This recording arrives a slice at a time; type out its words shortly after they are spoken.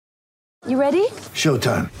You ready?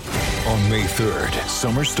 Showtime. On May 3rd,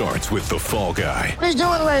 summer starts with The Fall Guy. Let's do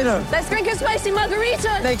it later. Let's drink a spicy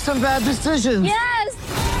margarita. Make some bad decisions.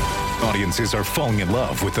 Yes! Audiences are falling in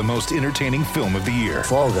love with the most entertaining film of the year.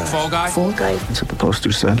 Fall Guy. Fall Guy? Fall guy. That's what the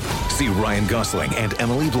poster said. See Ryan Gosling and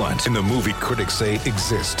Emily Blunt in the movie critics say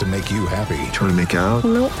exists to make you happy. Trying to make it out?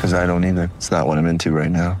 Nope. Because I don't either. It's not what I'm into right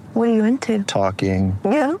now. What are you into? Talking.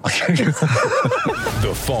 Yeah.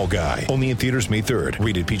 The Fall Guy. Only in theaters May 3rd.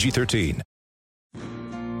 Rated PG-13.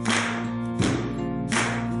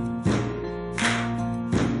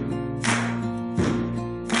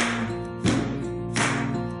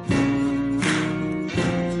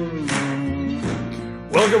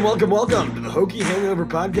 Welcome to the Hokie Hangover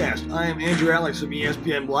Podcast. I am Andrew Alex from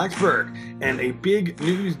ESPN Blacksburg, and a big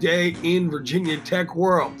news day in Virginia Tech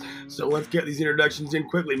world. So let's get these introductions in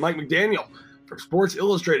quickly. Mike McDaniel from Sports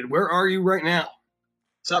Illustrated. Where are you right now?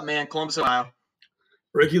 What's up, man? Columbus, Ohio.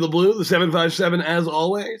 Ricky LeBlue, the 757, as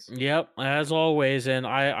always. Yep, as always. And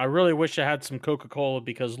I really wish I had some Coca-Cola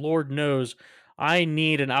because Lord knows I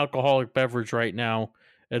need an alcoholic beverage right now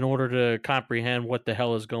in order to comprehend what the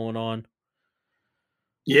hell is going on.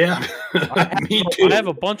 Yeah, me too. I have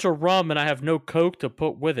a bunch of rum and I have no Coke to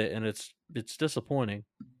put with it, and it's disappointing.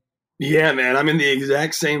 Yeah, man, I'm in the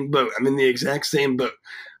exact same boat.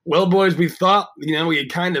 Well, boys, we thought, we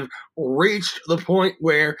had kind of reached the point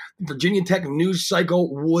where the Virginia Tech news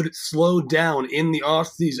cycle would slow down in the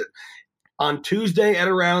offseason. On Tuesday at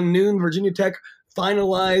around noon, Virginia Tech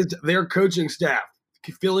finalized their coaching staff,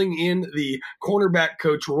 filling in the cornerback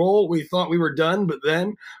coach role. We thought we were done, but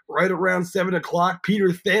then right around 7 o'clock, Peter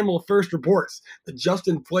Thamel first reports that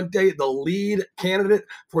Justin Fuente, the lead candidate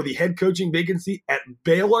for the head coaching vacancy at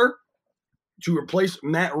Baylor to replace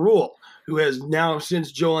Matt Rhule, who has now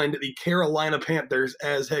since joined the Carolina Panthers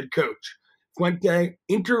as head coach. Fuente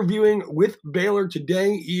interviewing with Baylor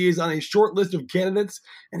today. He is on a short list of candidates,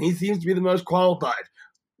 and he seems to be the most qualified.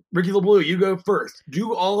 Ricky LeBlue, you go first.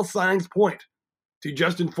 Do all signs point to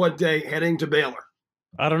Justin Fuente heading to Baylor?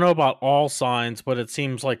 I don't know about all signs, but it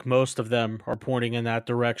seems like most of them are pointing in that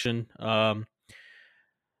direction.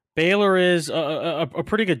 Baylor is a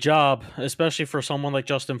pretty good job, especially for someone like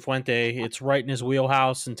Justin Fuente. It's right in his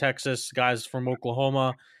wheelhouse in Texas, guys from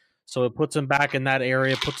Oklahoma. So it puts him back in that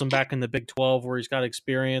area, puts him back in the Big 12 where he's got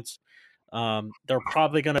experience. They're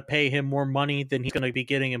probably going to pay him more money than he's going to be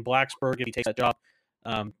getting in Blacksburg if he takes that job.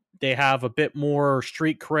 They have a bit more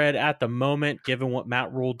street cred at the moment, given what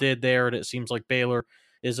Matt Rhule did there, and it seems like Baylor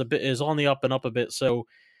is on the up and up a bit. So,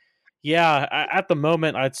 yeah, at the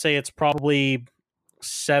moment, I'd say it's probably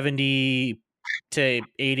 70 to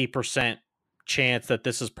 80% chance that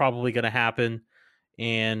this is probably going to happen,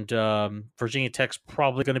 and Virginia Tech's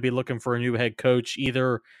probably going to be looking for a new head coach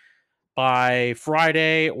either by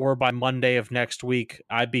Friday or by Monday of next week.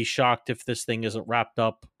 I'd be shocked if this thing isn't wrapped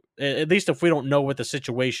up, at least if we don't know what the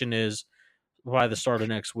situation is by the start of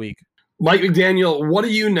next week. Mike McDaniel, what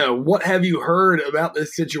do you know? What have you heard about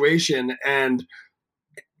this situation? And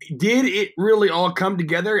did it really all come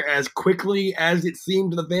together as quickly as it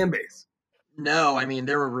seemed to the fan base? No, I mean,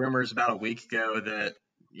 there were rumors about a week ago that,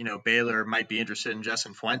 Baylor might be interested in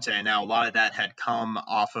Justin Fuente. Now, a lot of that had come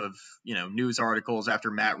off of, news articles after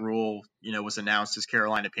Matt Rhule, was announced as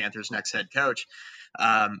Carolina Panthers' next head coach.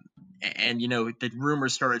 And the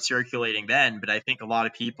rumors started circulating then, but I think a lot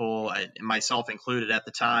of people, myself included at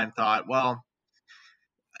the time, thought, well,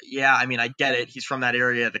 yeah, I mean, I get it. He's from that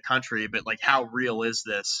area of the country, but how real is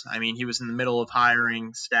this? I mean, he was in the middle of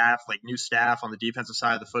hiring staff, new staff on the defensive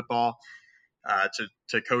side of the football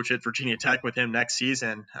to coach at Virginia Tech with him next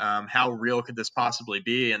season. How real could this possibly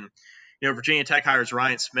be? And, Virginia Tech hires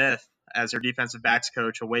Ryan Smith as their defensive backs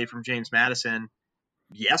coach away from James Madison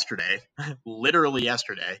yesterday, literally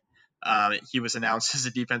yesterday. He was announced as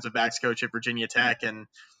a defensive backs coach at Virginia Tech. And,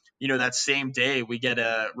 that same day we get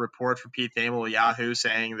a report from Pete Thamel of Yahoo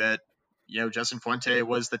saying that, Justin Fuente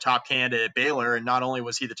was the top candidate at Baylor. And not only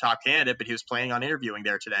was he the top candidate, but he was planning on interviewing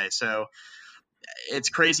there today. So it's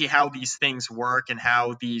crazy how these things work and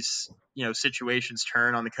how these, situations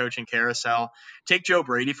turn on the coaching carousel. Take Joe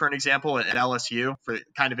Brady, for an example, at LSU, for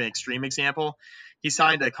kind of an extreme example. He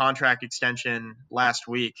signed a contract extension last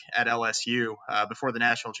week at LSU before the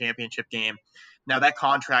national championship game. Now, that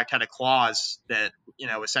contract had a clause that,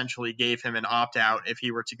 essentially gave him an opt-out if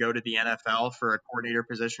he were to go to the NFL for a coordinator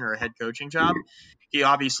position or a head coaching job. He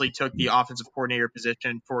obviously took the offensive coordinator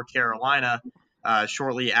position for Carolina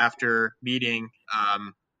shortly after meeting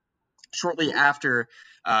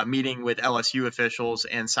with LSU officials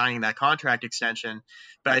and signing that contract extension.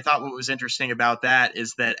 But I thought what was interesting about that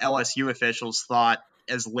is that LSU officials thought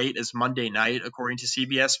as late as Monday night, according to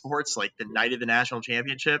CBS Sports, like the night of the national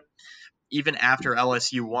championship. Even after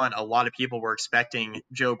LSU won, a lot of people were expecting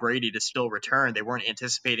Joe Brady to still return. They weren't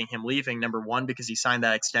anticipating him leaving, number one, because he signed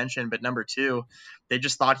that extension, but number two, they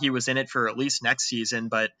just thought he was in it for at least next season.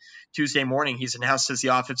 But Tuesday morning, he's announced as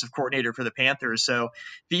the offensive coordinator for the Panthers. So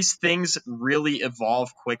these things really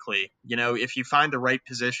evolve quickly. If you find the right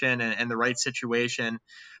position and the right situation,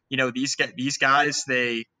 these guys,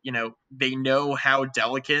 they know how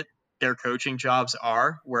delicate their coaching jobs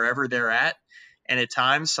are wherever they're at. And at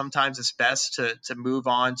times, sometimes it's best to move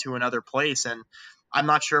on to another place. And I'm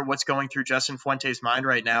not sure what's going through Justin Fuente's mind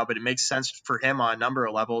right now, but it makes sense for him on a number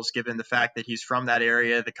of levels, given the fact that he's from that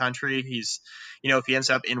area of the country. He's, if he ends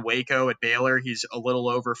up in Waco at Baylor, he's a little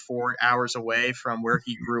over 4 hours away from where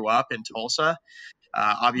he grew up in Tulsa.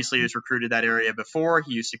 Obviously, he was recruited that area before.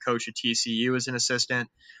 He used to coach at TCU as an assistant.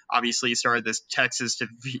 Obviously, he started this Texas to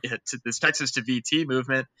VT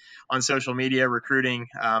movement on social media, recruiting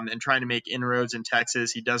and trying to make inroads in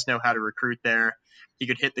Texas. He does know how to recruit there. He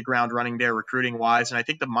could hit the ground running there recruiting-wise, and I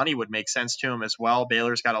think the money would make sense to him as well.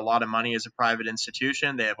 Baylor's got a lot of money as a private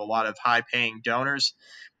institution. They have a lot of high-paying donors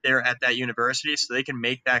there at that university, so they can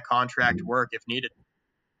make that contract work if needed.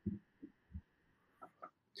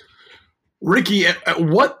 Ricky, at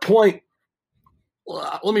what point,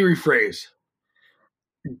 let me rephrase.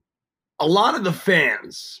 A lot of the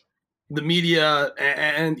fans, the media,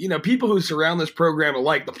 and people who surround this program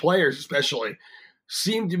alike, the players especially,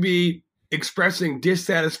 seem to be expressing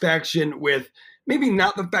dissatisfaction with maybe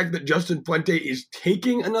not the fact that Justin Fuente is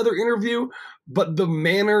taking another interview, but the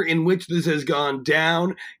manner in which this has gone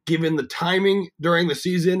down, given the timing during the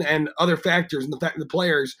season and other factors, and the fact that the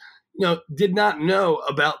players, did not know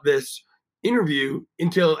about this interview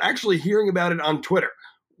until actually hearing about it on Twitter.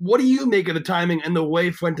 What do you make of the timing and the way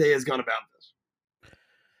Fuente has gone about this?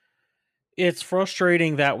 It's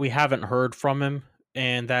frustrating that we haven't heard from him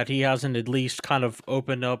and that he hasn't at least kind of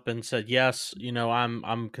opened up and said, yes,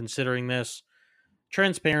 I'm considering this.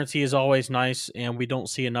 Transparency is always nice, and we don't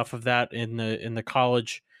see enough of that in the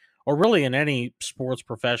college or really in any sports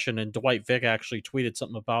profession. And Dwight Vick actually tweeted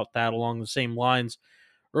something about that along the same lines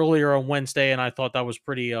earlier on Wednesday, and I thought that was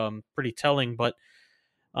pretty telling. But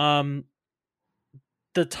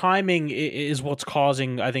the timing is what's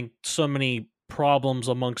causing, I think, so many problems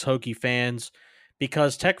amongst Hokie fans,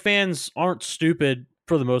 because Tech fans aren't stupid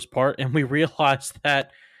for the most part, and we realize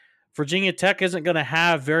that Virginia Tech isn't going to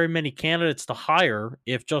have very many candidates to hire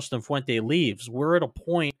if Justin Fuente leaves. We're at a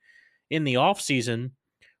point in the offseason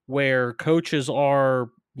where coaches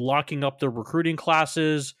are locking up their recruiting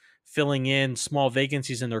classes, filling in small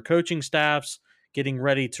vacancies in their coaching staffs, getting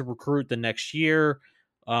ready to recruit the next year,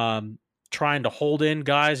 trying to hold in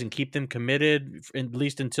guys and keep them committed at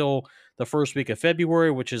least until the first week of February,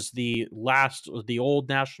 which is the old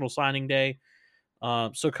National Signing Day.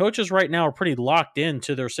 So coaches right now are pretty locked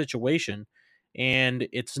into their situation, and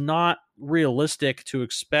it's not realistic to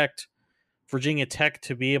expect Virginia Tech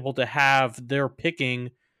to be able to have their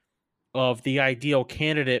picking of the ideal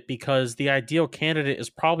candidate, because the ideal candidate is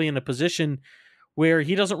probably in a position where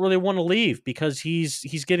he doesn't really want to leave because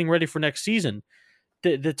he's getting ready for next season.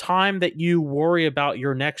 The time that you worry about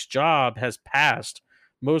your next job has passed.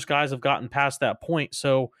 Most guys have gotten past that point.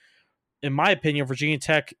 So in my opinion, Virginia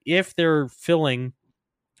Tech, if they're filling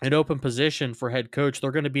an open position for head coach,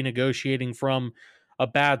 they're going to be negotiating from a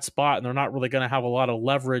bad spot, and they're not really going to have a lot of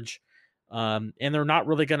leverage. And they're not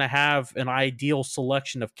really going to have an ideal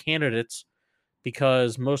selection of candidates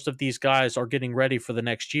because most of these guys are getting ready for the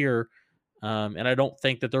next year. And I don't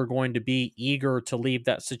think that they're going to be eager to leave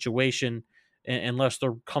that situation unless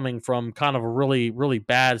they're coming from kind of a really, really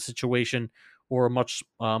bad situation or a much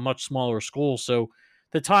smaller school. So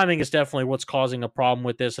the timing is definitely what's causing a problem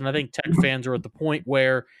with this. And I think Tech fans are at the point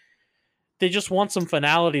where they just want some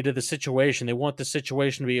finality to the situation. They want the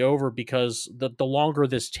situation to be over, because the longer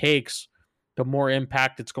this takes, the more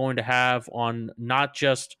impact it's going to have on not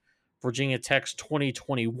just Virginia Tech's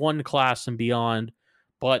 2021 class and beyond,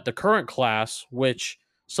 but the current class, which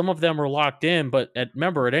some of them are locked in. But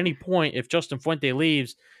remember, at any point, if Justin Fuente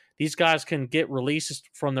leaves, these guys can get released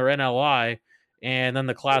from their NLI, and then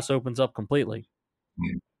the class opens up completely.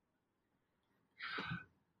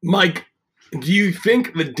 Mike, do you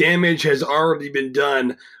think the damage has already been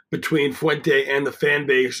done between Fuente and the fan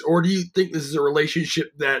base, or do you think this is a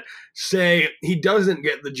relationship that, say, he doesn't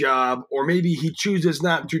get the job, or maybe he chooses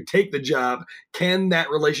not to take the job, can that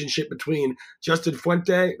relationship between Justin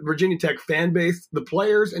Fuente, Virginia Tech fan base, the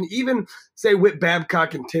players, and even, say, Whit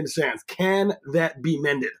Babcock and Tim Sands, can that be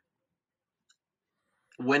mended?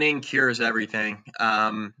 Winning cures everything.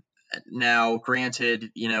 Now,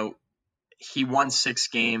 granted, he won 6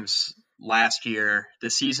 games last year. The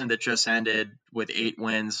season that just ended with 8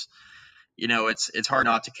 wins, it's hard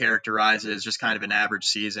not to characterize it as just kind of an average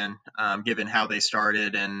season, given how they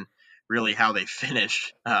started and really how they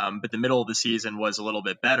finished. But the middle of the season was a little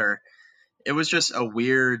bit better. It was just a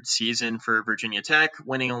weird season for Virginia Tech,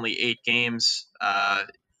 winning only 8 games,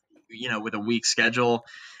 with a weak schedule,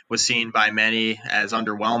 was seen by many as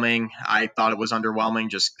underwhelming. I thought it was underwhelming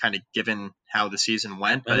just kind of given how the season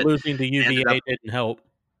went. But losing to UVA didn't help.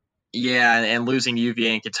 Yeah, and losing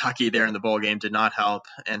UVA and Kentucky there in the bowl game did not help,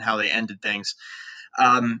 and how they ended things.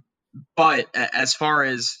 But as far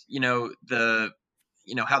as,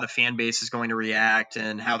 how the fan base is going to react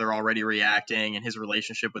and how they're already reacting and his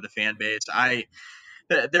relationship with the fan base,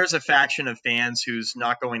 there's a faction of fans who's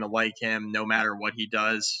not going to like him no matter what he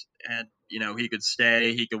does. And, he could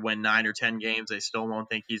stay, he could win 9 or 10 games. They still won't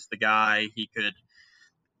think he's the guy. He could,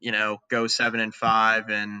 go 7-5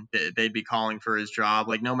 and they'd be calling for his job,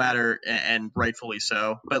 like no matter, and rightfully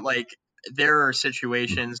so. But there are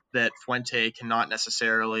situations that Fuente cannot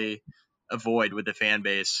necessarily avoid with the fan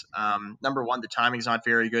base. Number one, the timing's not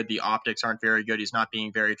very good. The optics aren't very good. He's not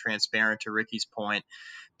being very transparent, to Ricky's point.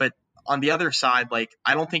 But on the other side,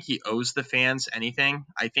 I don't think he owes the fans anything.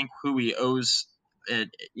 I think who he owes an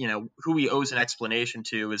explanation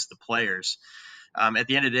to is the players. At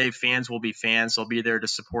the end of the day, fans will be fans. They'll be there to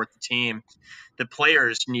support the team. The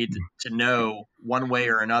players need to know one way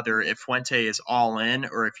or another if Fuente is all in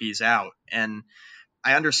or if he's out. And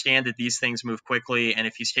I understand that these things move quickly, and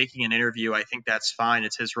if he's taking an interview, I think that's fine.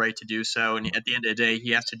 It's his right to do so. And at the end of the day,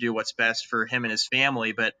 he has to do what's best for him and his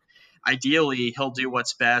family. But ideally, he'll do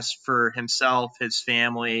what's best for himself, his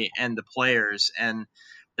family, and the players. And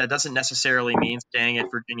that doesn't necessarily mean staying at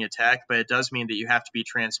Virginia Tech, but it does mean that you have to be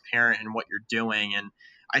transparent in what you're doing. And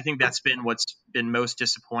I think that's been what's been most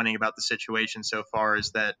disappointing about the situation so far,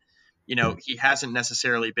 is that, he hasn't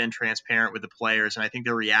necessarily been transparent with the players. And I think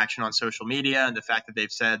their reaction on social media and the fact that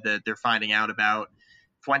they've said that they're finding out about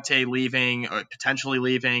Fuente leaving or potentially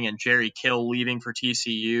leaving and Jerry Kill leaving for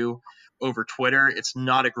TCU over Twitter, it's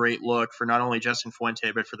not a great look for not only Justin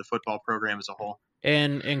Fuente, but for the football program as a whole.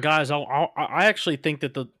 And guys, I actually think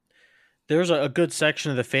that there's a good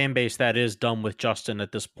section of the fan base that is done with Justin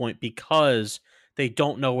at this point, because they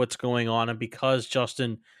don't know what's going on, and because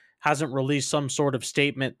Justin hasn't released some sort of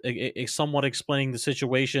statement somewhat explaining the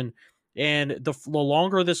situation. And the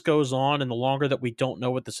longer this goes on and the longer that we don't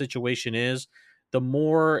know what the situation is, the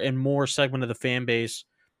more and more segment of the fan base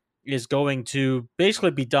is going to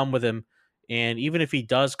basically be done with him. And even if he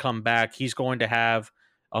does come back, he's going to have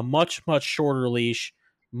a much, much shorter leash,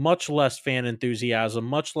 much less fan enthusiasm,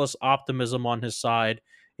 much less optimism on his side,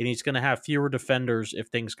 and he's going to have fewer defenders if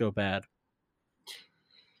things go bad.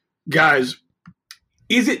 Guys,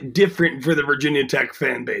 is it different for the Virginia Tech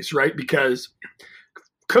fan base, right? Because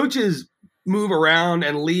coaches move around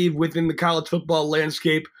and leave within the college football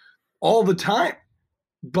landscape all the time.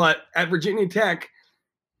 But at Virginia Tech,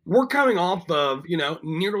 we're coming off of,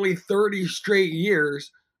 nearly 30 straight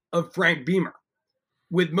years of Frank Beamer.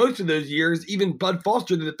 With most of those years, even Bud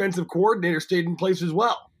Foster, the defensive coordinator, stayed in place as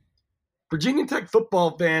well. Virginia Tech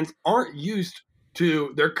football fans aren't used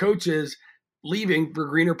to their coaches leaving for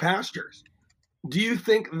greener pastures. Do you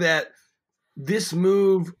think that this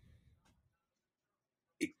move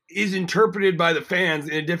is interpreted by the fans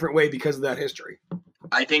in a different way because of that history?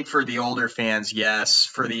 I think for the older fans, yes.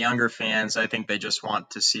 For the younger fans, I think they just want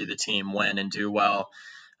to see the team win and do well.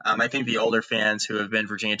 I think the older fans who have been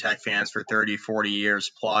Virginia Tech fans for 30, 40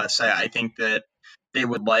 years plus, I think that they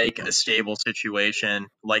would like a stable situation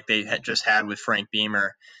like they had just had with Frank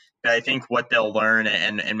Beamer. But I think what they'll learn,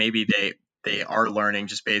 and maybe they are learning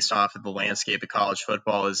just based off of the landscape of college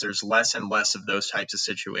football, is there's less and less of those types of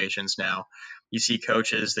situations now. You see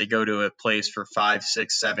coaches, they go to a place for 5,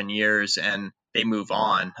 6, 7 years and they move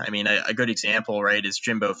on. I mean, a good example, right, is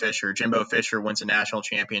Jimbo Fisher. Jimbo Fisher wins a national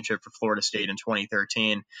championship for Florida State in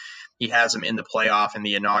 2013. He has them in the playoff in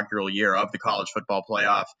the inaugural year of the college football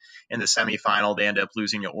playoff. In the semifinal, they end up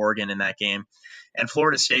losing to Oregon in that game. And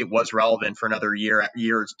Florida State was relevant for another year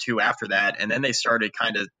or two after that. And then they started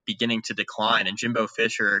kind of beginning to decline. And Jimbo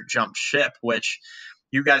Fisher jumped ship, which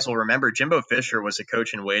you guys will remember. Jimbo Fisher was a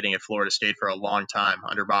coach in waiting at Florida State for a long time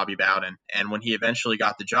under Bobby Bowden. And when he eventually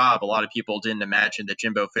got the job, a lot of people didn't imagine that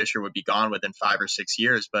Jimbo Fisher would be gone within 5 or 6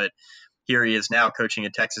 years. But here he is now coaching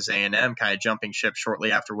at Texas A&M, kind of jumping ship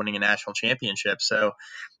shortly after winning a national championship. So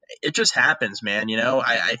it just happens, man.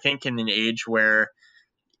 I think in an age where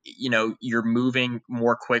you're moving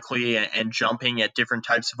more quickly and jumping at different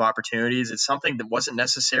types of opportunities, it's something that wasn't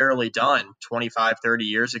necessarily done 25, 30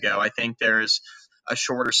 years ago. I think there's a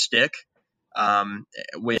shorter stick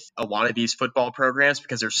with a lot of these football programs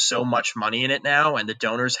because there's so much money in it now, and the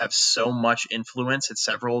donors have so much influence at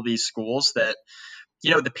several of these schools that,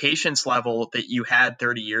 the patience level that you had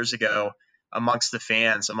 30 years ago amongst the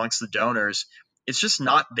fans, amongst the donors, it's just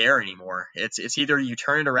not there anymore. It's either you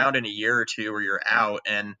turn it around in a year or two or you're out.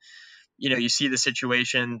 And you see the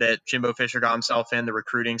situation that Jimbo Fisher got himself in. The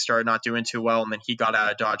recruiting started not doing too well, and then he got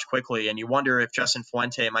out of Dodge quickly. And you wonder if Justin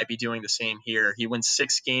Fuente might be doing the same here. He wins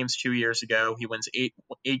 6 games 2 years ago. He wins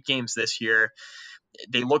eight games this year.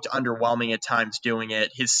 They looked underwhelming at times doing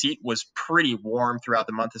it. His seat was pretty warm throughout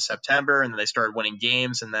the month of September, and then they started winning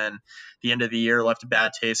games, and then the end of the year left a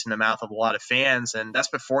bad taste in the mouth of a lot of fans. And that's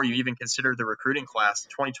before you even consider the recruiting class. The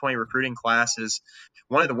 2020 recruiting class is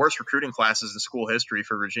one of the worst recruiting classes in school history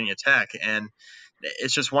for Virginia Tech. And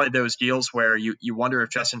it's just one of those deals where you wonder if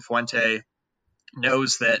Justin Fuente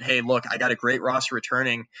knows that, hey, look, I got a great roster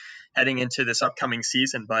returning heading into this upcoming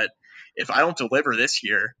season, but if I don't deliver this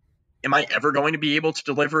year, am I ever going to be able to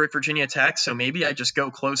deliver at Virginia Tech? So maybe I just go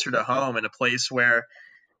closer to home in a place where,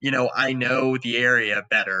 I know the area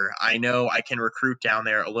better. I know I can recruit down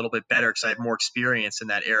there a little bit better because I have more experience in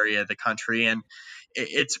that area of the country. And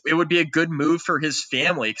it would be a good move for his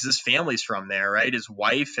family because his family's from there, right? His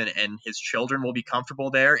wife and his children will be comfortable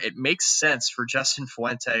there. It makes sense for Justin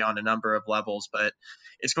Fuente on a number of levels, but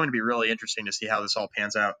it's going to be really interesting to see how this all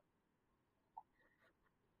pans out.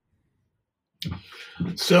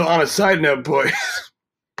 So on a side note, boys,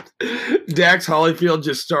 Dax Hollifield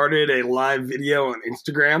just started a live video on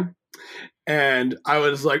Instagram, and I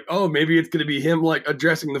was like, oh, maybe it's going to be him like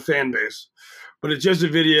addressing the fan base, but it's just a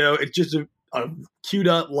video. It's just a queued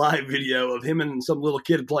up live video of him and some little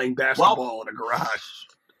kid playing basketball in a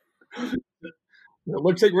garage. It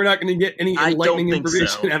looks like we're not going to get any enlightening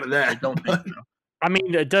information out of that. I don't think so. I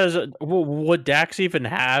mean, would Dax even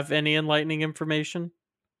have any enlightening information?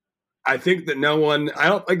 I think that I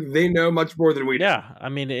don't think they know much more than we do. Yeah, I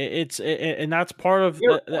mean, and that's part of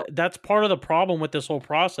that's part of the problem with this whole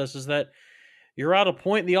process is that you're at a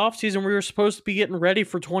point in the offseason where you're supposed to be getting ready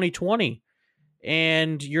for 2020,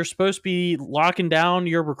 and you're supposed to be locking down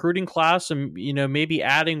your recruiting class and maybe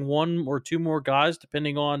adding 1 or 2 more guys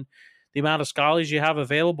depending on the amount of scholars you have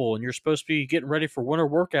available, and you're supposed to be getting ready for winter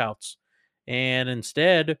workouts, and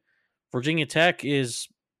instead, Virginia Tech is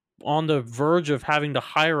on the verge of having to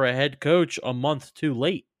hire a head coach a month too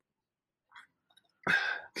late.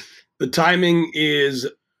 The timing is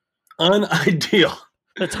unideal.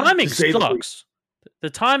 The timing sucks.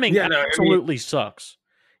 The timing absolutely sucks.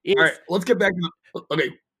 All right, let's get back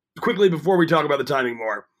to quickly before we talk about the timing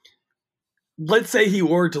more. Let's say he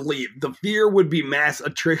were to leave. The fear would be mass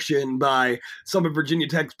attrition by some of Virginia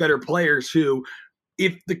Tech's better players who,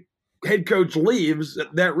 if the head coach leaves,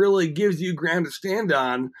 that really gives you ground to stand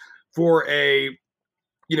on for a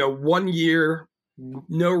 1 year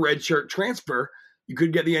no redshirt transfer. You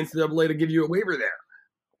could get the NCAA to give you a waiver there.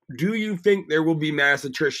 Do you think there will be mass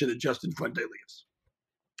attrition if Justin Fuente leaves?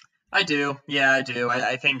 I do. Yeah, I do.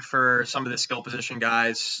 I think for some of the skill position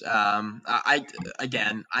guys, I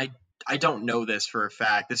don't know this for a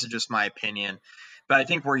fact. This is just my opinion. But I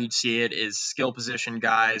think where you'd see it is skill position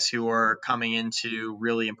guys who are coming into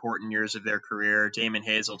really important years of their career. Damon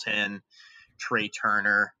Hazelton, Trey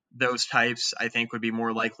Turner, those types I think would be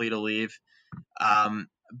more likely to leave.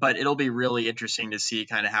 But it'll be really interesting to see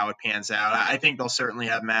kind of how it pans out. I think they'll certainly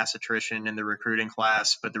have mass attrition in the recruiting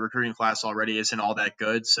class, but the recruiting class already isn't all that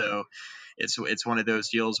good. So it's one of those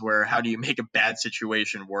deals where how do you make a bad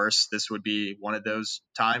situation worse? This would be one of those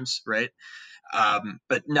times, right?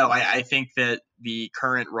 But no, I think that the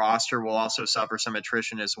current roster will also suffer some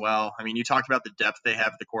attrition as well. I mean, you talked about the depth they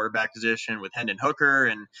have at the quarterback position with Hendon Hooker,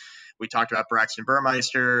 and we talked about Braxton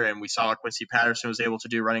Burmeister, and we saw what Quincy Patterson was able to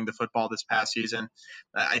do running the football this past season.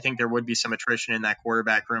 I think there would be some attrition in that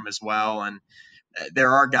quarterback room as well. And there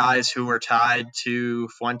are guys who are tied to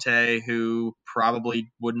Fuente who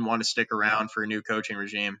probably wouldn't want to stick around for a new coaching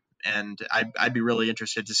regime. And I'd be really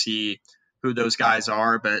interested to see who those guys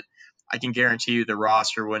are, but I can guarantee you the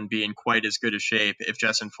roster wouldn't be in quite as good a shape if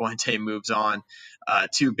Justin Fuente moves on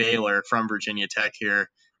to Baylor from Virginia Tech here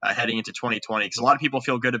heading into 2020. Because a lot of people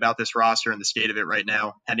feel good about this roster and the state of it right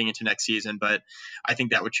now heading into next season, but I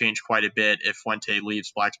think that would change quite a bit if Fuente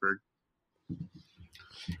leaves Blacksburg.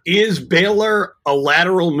 Is Baylor a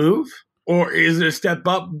lateral move or is it a step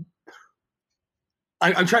up?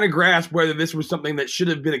 I'm trying to grasp whether this was something that should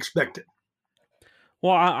have been expected.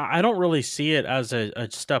 Well, I don't really see it as a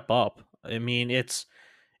step up. I mean, it's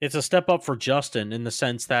a step up for Justin in the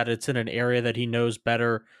sense that it's in an area that he knows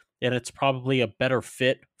better, and it's probably a better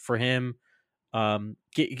fit for him,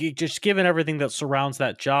 just given everything that surrounds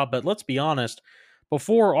that job. But let's be honest,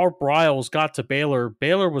 before Art Briles got to Baylor,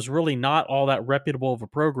 Baylor was really not all that reputable of a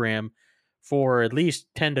program for at least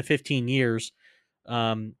 10 to 15 years.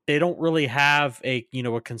 They don't really have a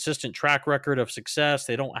consistent track record of success.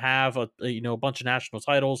 They don't have a bunch of national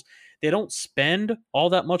titles. They don't spend all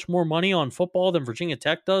that much more money on football than Virginia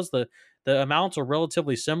Tech does. The amounts are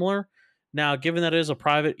relatively similar. Now, given that it is a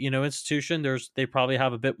private institution, they probably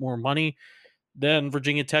have a bit more money than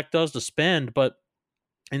Virginia Tech does to spend, but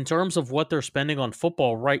in terms of what they're spending on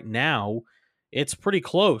football right now, it's pretty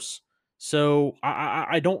close. So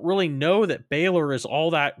I don't really know that Baylor is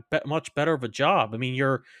all that much better of a job. I mean,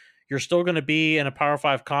 you're still going to be in a Power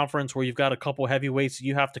 5 conference where you've got a couple heavyweights that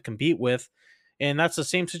you have to compete with, and that's the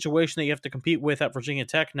same situation that you have to compete with at Virginia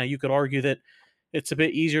Tech. Now, you could argue that it's a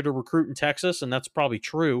bit easier to recruit in Texas, and that's probably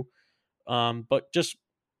true. But just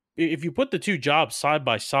if you put the two jobs side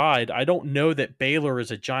by side, I don't know that Baylor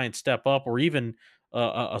is a giant step up or even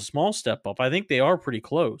a small step up. I think they are pretty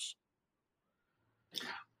close.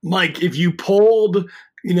 Mike, if you polled,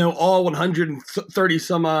 all 130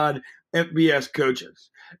 some odd FBS coaches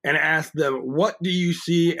and asked them, what do you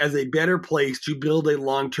see as a better place to build a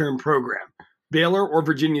long-term program, Baylor or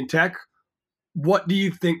Virginia Tech? What do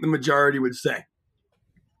you think the majority would say?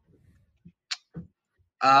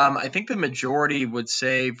 I think the majority would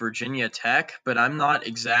say Virginia Tech, but I'm not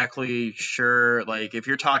exactly sure. Like, if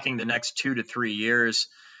you're talking the next 2 to 3 years,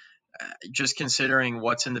 just considering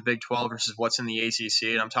what's in the Big 12 versus what's in the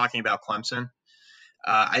ACC, and I'm talking about Clemson,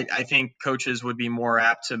 I think coaches would be more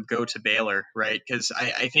apt to go to Baylor, right? Because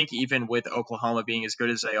I think even with Oklahoma being as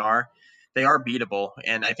good as they are beatable.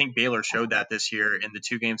 And I think Baylor showed that this year in the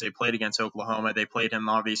 2 games they played against Oklahoma. They played him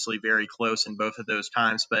obviously very close in both of those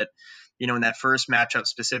times. But, in that first matchup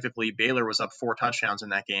specifically, Baylor was up 4 touchdowns in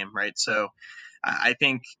that game, right? So I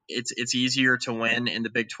think it's easier to win in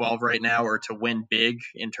the Big 12 right now, or to win big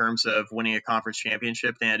in terms of winning a conference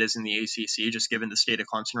championship, than it is in the ACC, just given the state of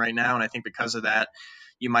Clemson right now. And I think because of that,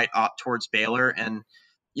 you might opt towards Baylor. And,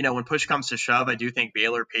 when push comes to shove, I do think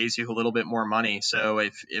Baylor pays you a little bit more money. So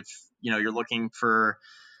if you're looking for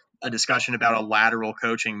a discussion about a lateral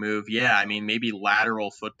coaching move, yeah, I mean, maybe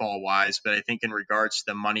lateral football wise, but I think in regards to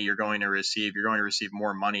the money you're going to receive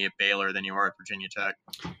more money at Baylor than you are at Virginia Tech.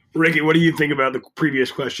 Ricky, what do you think about the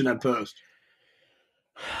previous question I posed?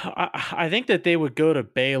 I think that they would go to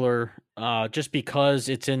Baylor just because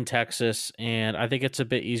it's in Texas, and I think it's a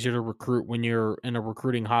bit easier to recruit when you're in a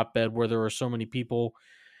recruiting hotbed where there are so many people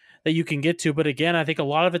that you can get to. But again, I think a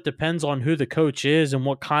lot of it depends on who the coach is and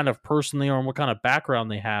what kind of person they are and what kind of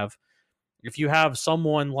background they have. If you have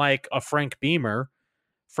someone like a Frank Beamer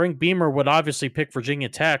would obviously pick Virginia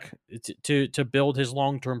Tech to build his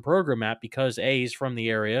long-term program at, because A, he's from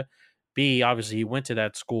the area, B, obviously he went to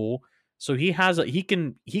that school. So he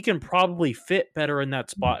can probably fit better in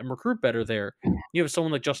that spot and recruit better there. You have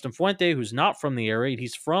someone like Justin Fuente, who's not from the area.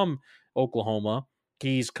 He's from Oklahoma.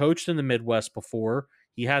 He's coached in the Midwest before.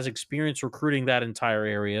 He has experience recruiting that entire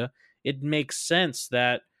area. It makes sense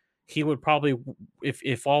that he would probably,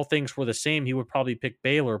 if all things were the same, he would probably pick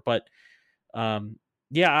Baylor. But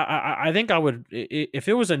I think I would, if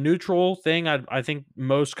it was a neutral thing, I think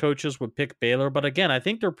most coaches would pick Baylor. But again, I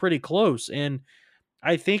think they're pretty close. And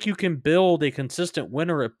I think you can build a consistent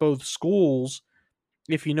winner at both schools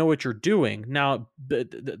if you know what you're doing. Now,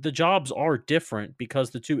 the jobs are different because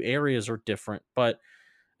the two areas are different. But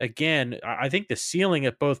again, I think the ceiling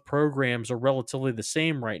at both programs are relatively the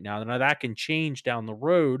same right now. Now, that can change down the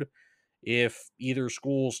road if either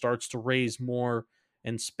school starts to raise more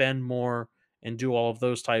and spend more and do all of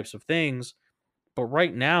those types of things. But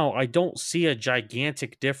right now, I don't see a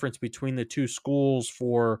gigantic difference between the two schools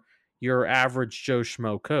for your average Joe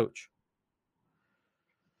Schmo coach.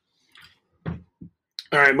 All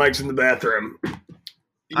right, Mike's in the bathroom.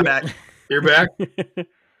 I'm back. You're back?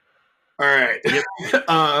 All right. Yep.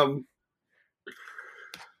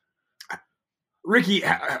 Ricky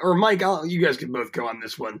or Mike, you guys can both go on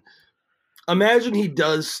this one. Imagine he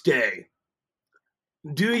does stay.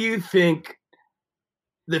 Do you think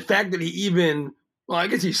the fact that I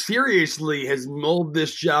guess he seriously has molded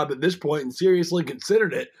this job at this point and seriously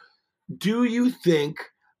considered it, do you think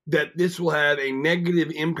that this will have a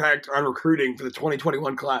negative impact on recruiting for the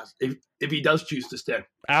 2021 class if he does choose to stay?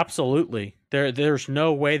 Absolutely. There's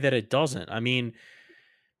no way that it doesn't. I mean,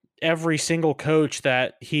 every single coach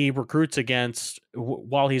that he recruits against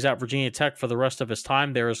while he's at Virginia Tech for the rest of his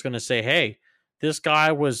time there is going to say, hey, this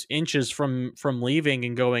guy was inches from leaving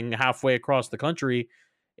and going halfway across the country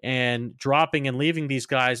and dropping and leaving these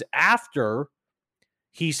guys after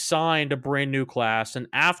he signed a brand new class and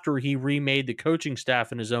after he remade the coaching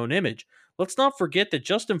staff in his own image. Let's not forget that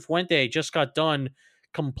Justin Fuente just got done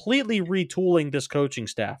completely retooling this coaching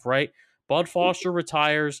staff, right? Bud Foster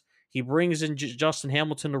retires. He brings in Justin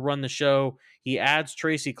Hamilton to run the show. He adds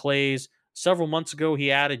Tracy Claeys. Several months ago,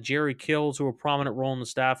 he added Jerry Kill to a prominent role in the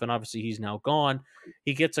staff, and obviously he's now gone.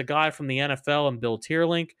 He gets a guy from the NFL and Bill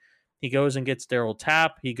Tierlink. He goes and gets Daryl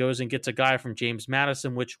Tapp. He goes and gets a guy from James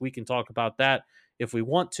Madison, which we can talk about that if we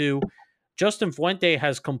want to. Justin Fuente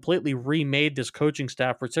has completely remade this coaching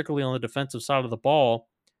staff, particularly on the defensive side of the ball,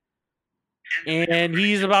 and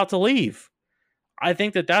he's about to leave. I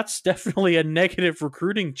think that that's definitely a negative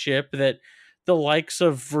recruiting chip that the likes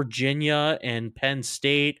of Virginia and Penn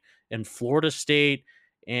State and Florida State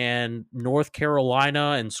and North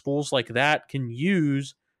Carolina and schools like that can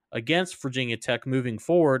use against Virginia Tech moving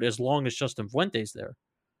forward as long as Justin Fuente's there.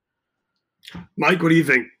 Mike, what do you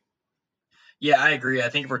think? Yeah, I agree. I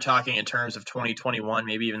think if we're talking in terms of 2021,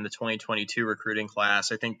 maybe even the 2022 recruiting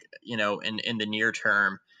class, I think, in the near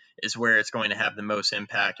term is where it's going to have the most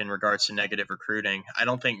impact in regards to negative recruiting. I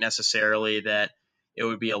don't think necessarily that it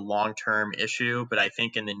would be a long-term issue, but I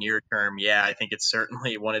think in the near term, yeah, I think it's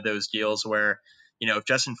certainly one of those deals where, if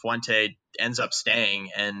Justin Fuente ends up staying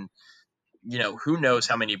and, who knows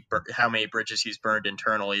how many bridges he's burned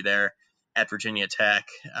internally there at Virginia Tech.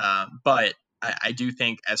 But I do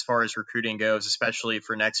think as far as recruiting goes, especially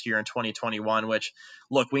for next year in 2021, which,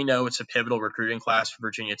 look, we know it's a pivotal recruiting class for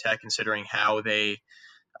Virginia Tech considering how they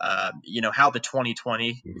how the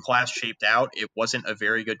 2020 class shaped out. It wasn't a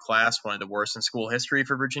very good class, one of the worst in school history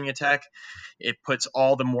for Virginia Tech. It puts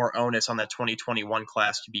all the more onus on that 2021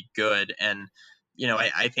 class to be good. And,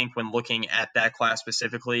 I think when looking at that class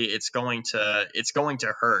specifically, it's going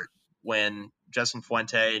to hurt when Justin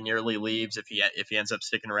Fuente nearly leaves, if he ends up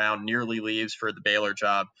sticking around, nearly leaves for the Baylor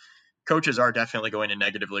job. Coaches are definitely going to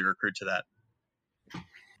negatively recruit to that.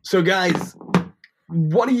 So, guys,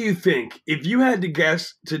 what do you think? If you had to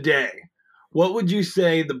guess today, what would you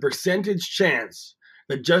say the percentage chance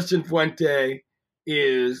that Justin Fuente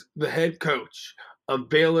is the head coach of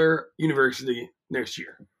Baylor University next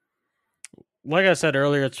year? Like I said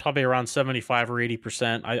earlier, it's probably around 75 or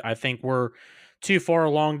 80%. I think we're too far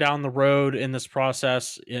along down the road in this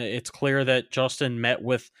process. It's clear that Justin met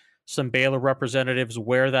with some Baylor representatives.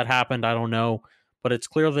 Where that happened, I don't know. But it's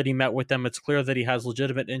clear that he met with them. It's clear that he has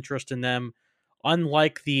legitimate interest in them.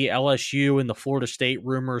 Unlike the LSU and the Florida State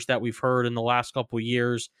rumors that we've heard in the last couple of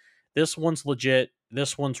years, this one's legit.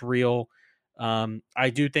 This one's real.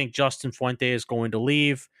 I do think Justin Fuente is going to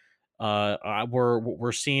leave.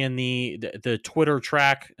 We're seeing the Twitter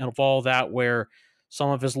track of all that where some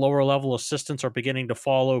of his lower level assistants are beginning to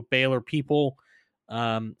follow Baylor people.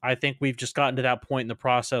 I think we've just gotten to that point in the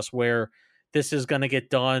process where this is going to get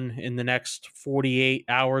done in the next 48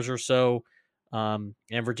 hours or so. And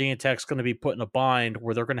Virginia Tech's going to be put in a bind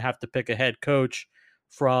where they're going to have to pick a head coach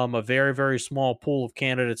from a very, very small pool of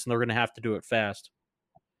candidates, and they're going to have to do it fast.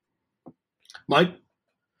 Mike?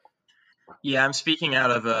 Yeah, I'm speaking out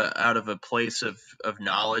of a place of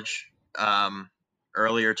knowledge.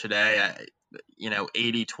 Earlier today,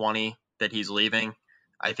 80-20 that he's leaving.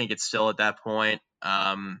 I think it's still at that point.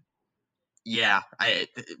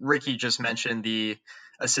 Ricky just mentioned the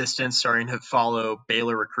assistants starting to follow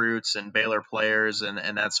Baylor recruits and Baylor players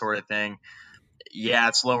and that sort of thing. Yeah,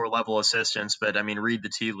 it's lower level assistants, but I mean, read the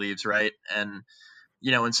tea leaves, right? And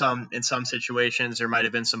in some situations, there might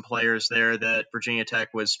have been some players there that Virginia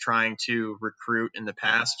Tech was trying to recruit in the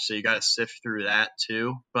past, so you got to sift through that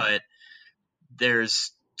too. But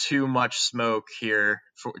there's too much smoke here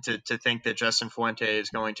to think that Justin Fuente is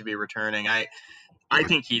going to be returning. I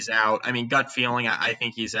think he's out. I mean, gut feeling, I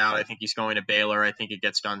think he's out. I think he's going to Baylor. I think it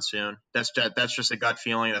gets done soon. That's just a gut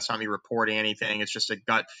feeling. That's not me reporting anything. It's just a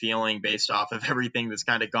gut feeling based off of everything that's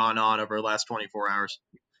kind of gone on over the last 24 hours.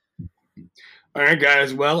 All right,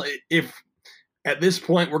 guys. Well, if at this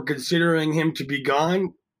point we're considering him to be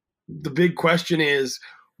gone, the big question is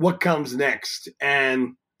what comes next?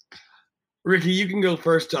 And Ricky, you can go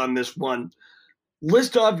first on this one.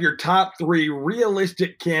 List off your top 3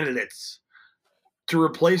 realistic candidates to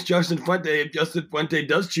replace Justin Fuente if Justin Fuente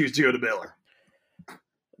does choose to go to Baylor.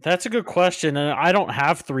 That's a good question, and I don't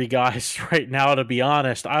have 3 guys right now, to be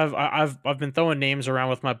honest. I've been throwing names around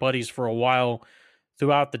with my buddies for a while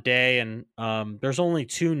throughout the day, and there's only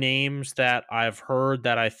 2 names that I've heard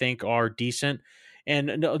that I think are decent.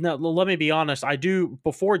 And no, let me be honest.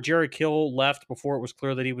 Before Jerry Kill left, before it was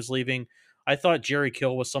clear that he was leaving, I thought Jerry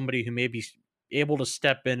Kill was somebody who may be able to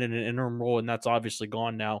step in an interim role, and that's obviously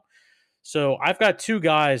gone now. So I've got 2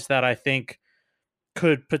 guys that I think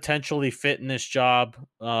could potentially fit in this job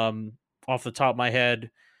off the top of my head.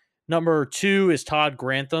 Number 2 is Todd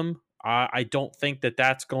Grantham. I don't think that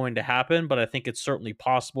that's going to happen, but I think it's certainly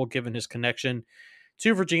possible given his connection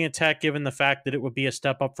to Virginia Tech, given the fact that it would be a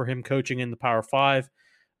step up for him coaching in the Power 5.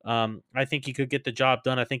 I think he could get the job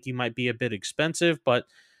done. I think he might be a bit expensive, but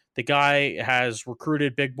the guy has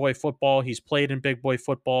recruited big boy football. He's played in big boy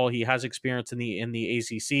football. He has experience in the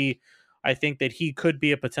ACC. I think that he could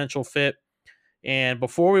be a potential fit. And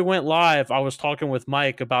before we went live, I was talking with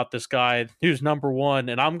Mike about this guy who's number one,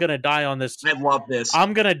 and I'm going to die on this. I love this.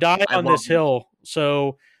 I'm going to die on this hill.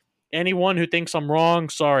 So anyone who thinks I'm wrong,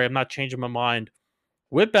 sorry, I'm not changing my mind.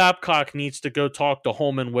 Whit Babcock needs to go talk to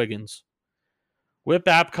Holman Wiggins. Whit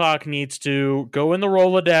Babcock needs to go in the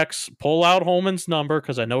Rolodex, pull out Holman's number,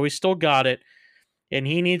 because I know he's still got it, and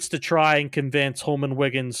he needs to try and convince Holman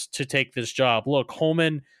Wiggins to take this job. Look,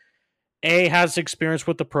 Holman, A, has experience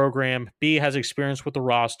with the program, B, has experience with the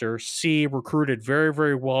roster, C, recruited very,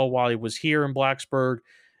 very well while he was here in Blacksburg,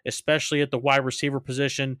 especially at the wide receiver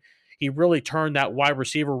position. He really turned that wide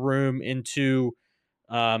receiver room into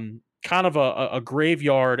kind of a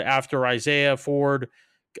graveyard after Isaiah Ford,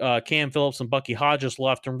 Cam Phillips, and Bucky Hodges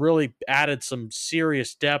left, and really added some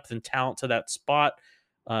serious depth and talent to that spot.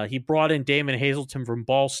 He brought in Damon Hazelton from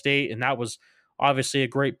Ball State, and that was obviously a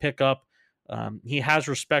great pickup. He has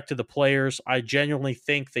respect to the players. I genuinely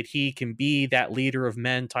think that he can be that leader of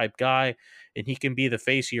men type guy, and he can be the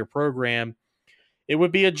face of your program. It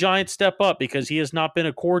would be a giant step up because he has not been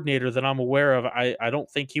a coordinator that I'm aware of. I don't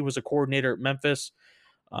think he was a coordinator at Memphis,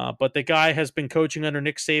 but the guy has been coaching under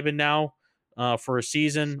Nick Saban now for a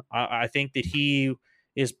season. I think that he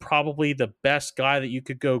is probably the best guy that you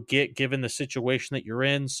could go get given the situation that you're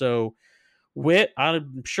in. So, Whit,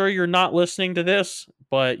 I'm sure you're not listening to this,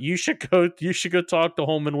 but you should go talk to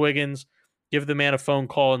Holman Wiggins, give the man a phone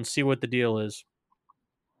call, and see what the deal is.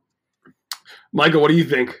 Michael, what do you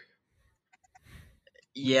think?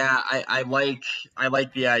 Yeah, I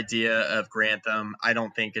like the idea of Grantham. I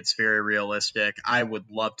don't think it's very realistic. I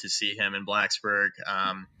would love to see him in Blacksburg.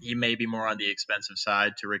 He may be more on the expensive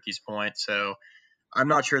side, to Ricky's point, so I'm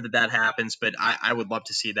not sure that happens, but I would love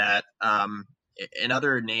to see that.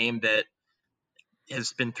 Another name that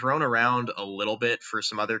has been thrown around a little bit for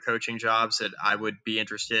some other coaching jobs that I would be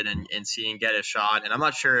interested in seeing get a shot, and I'm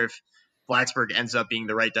not sure if Blacksburg ends up being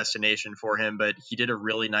the right destination for him, but he did a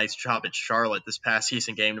really nice job at Charlotte this past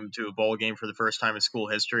season, getting them to a bowl game for the first time in school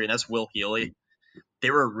history, and that's Will Healy. They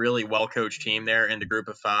were a really well-coached team there in the group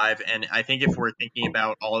of five, and I think if we're thinking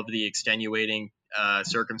about all of the extenuating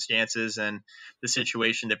circumstances and the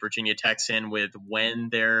situation that Virginia Tech's in with when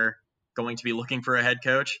they're going to be looking for a head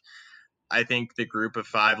coach, I think the group of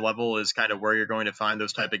five level is kind of where you're going to find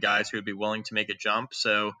those type of guys who would be willing to make a jump.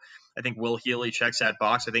 So I think Will Healy checks that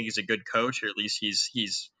box. I think he's a good coach, or at least he's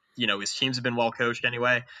his teams have been well coached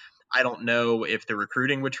anyway. I don't know if the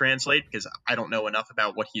recruiting would translate because I don't know enough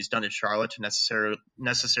about what he's done at Charlotte to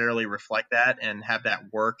necessarily reflect that, and have that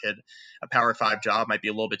work at a Power 5 job might be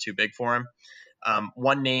a little bit too big for him.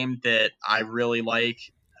 One name that I really like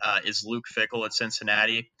is Luke Fickell at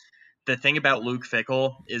Cincinnati. The thing about Luke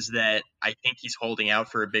Fickell is that I think he's holding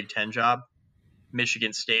out for a Big Ten job.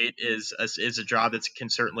 Michigan State is a job that can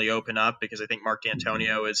certainly open up because I think Mark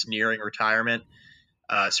D'Antonio is nearing retirement.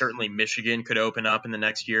 Certainly Michigan could open up in the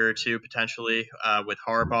next year or two potentially with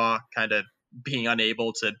Harbaugh kind of being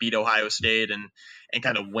unable to beat Ohio State and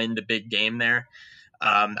kind of win the big game there.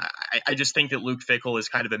 I just think that Luke Fickell is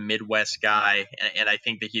kind of a Midwest guy, and I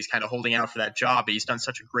think that he's kind of holding out for that job. But he's done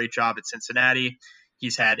such a great job at Cincinnati.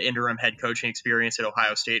 He's had interim head coaching experience at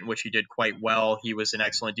Ohio State, in which he did quite well. He was an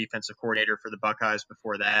excellent defensive coordinator for the Buckeyes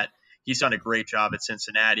before that. He's done a great job at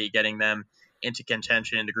Cincinnati, getting them into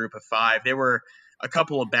contention in the group of five. They were a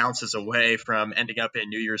couple of bounces away from ending up in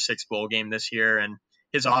New Year's Six bowl game this year, and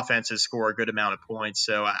his offenses score a good amount of points.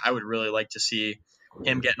 So I would really like to see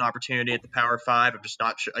him get an opportunity at the Power 5. I'm just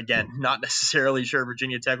not sure, not necessarily sure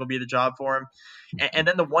Virginia Tech will be the job for him. And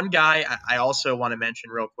then the one guy I also want to mention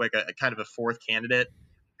real quick, a kind of a fourth candidate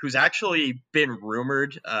who's actually been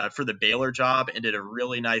rumored for the Baylor job and did a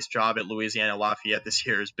really nice job at Louisiana Lafayette this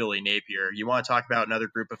year, is Billy Napier. You want to talk about another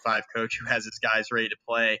group of five coach who has his guys ready to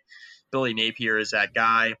play. Billy Napier is that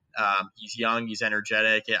guy. He's young, he's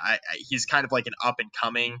energetic. He's kind of like an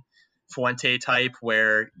up-and-coming Fuente type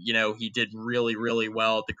where, he did really, really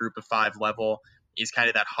well at the group of five level. He's kind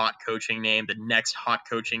of that hot coaching name, the next hot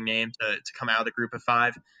coaching name to come out of the group of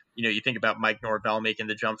five. You think about Mike Norvell making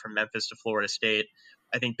the jump from Memphis to Florida State.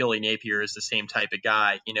 I think Billy Napier is the same type of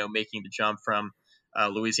guy, making the jump from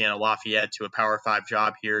Louisiana Lafayette to a Power 5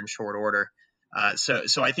 job here in short order.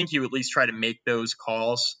 So I think you at least try to make those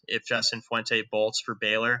calls if Justin Fuente bolts for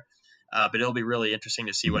Baylor. But it'll be really interesting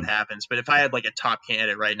to see what happens. But if I had like a top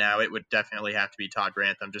candidate right now, it would definitely have to be Todd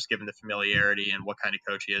Grantham, just given the familiarity and what kind of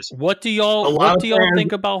coach he is. What do y'all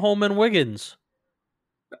think about Holman Wiggins?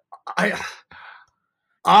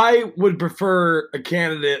 I would prefer a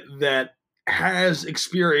candidate that has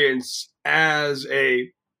experience as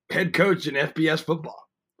a head coach in FBS football.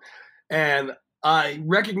 And I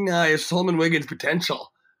recognize Solomon Wiggins'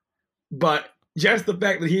 potential, but just the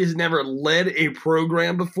fact that he has never led a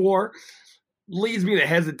program before leads me to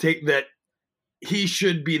hesitate that he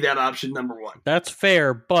should be that option number one. That's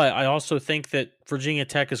fair, but I also think that Virginia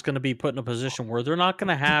Tech is going to be put in a position where they're not going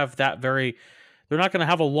to have they're not going to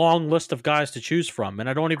have a long list of guys to choose from. And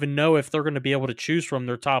I don't even know if they're going to be able to choose from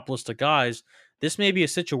their top list of guys. This may be a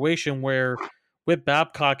situation where Whit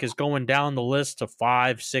Babcock is going down the list to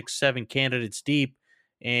 5, 6, 7 candidates deep,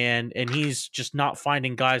 and he's just not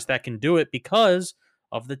finding guys that can do it because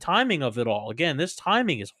of the timing of it all. Again, this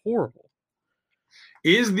timing is horrible.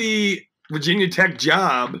 Is the Virginia Tech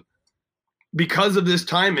job, because of this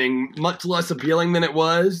timing, much less appealing than it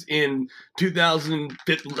was in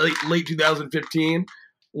late 2015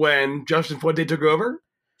 when Justin Fuente took over?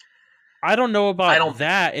 I don't know about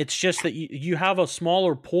that. It's just that you have a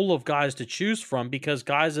smaller pool of guys to choose from because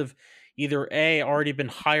guys have either A, already been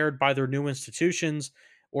hired by their new institutions,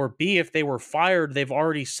 or B, if they were fired, they've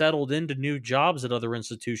already settled into new jobs at other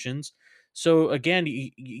institutions. So again,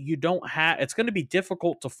 you don't have, it's going to be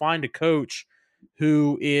difficult to find a coach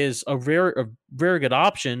who is a very good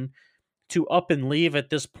option to up and leave at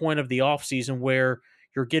this point of the offseason where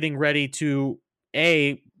you're getting ready to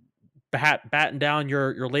A, batten down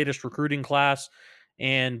your latest recruiting class,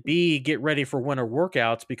 and B, get ready for winter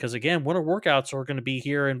workouts, because again, winter workouts are going to be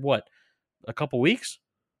here in what, a couple weeks?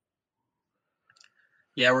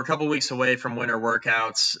 Yeah, we're a couple weeks away from winter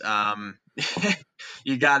workouts.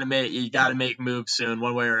 You got to make moves soon,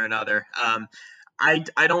 one way or another.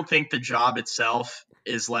 I don't think the job itself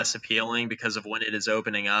is less appealing because of when it is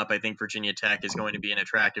opening up. I think Virginia Tech is going to be an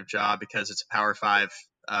attractive job because it's a Power 5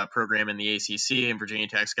 program in the ACC, and Virginia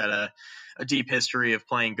Tech's got a deep history of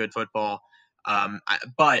playing good football.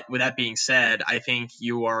 But with that being said, I think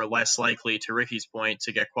you are less likely, to Ricky's point,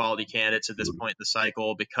 to get quality candidates at this point in the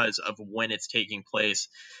cycle because of when it's taking place.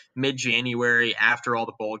 Mid-January, after all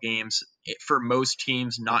the bowl games, for most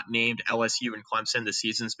teams not named LSU and Clemson, the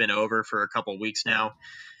season's been over for a couple weeks now.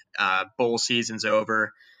 Bowl season's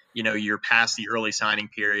over. You're past the early signing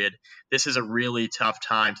period. This is a really tough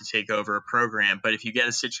time to take over a program. But if you get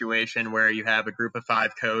a situation where you have a group of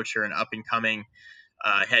 5 coach or an up-and-coming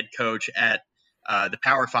head coach at the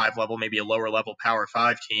Power 5 level, maybe a lower level Power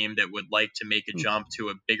 5 team that would like to make a jump to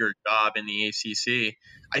a bigger job in the ACC,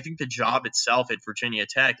 I think the job itself at Virginia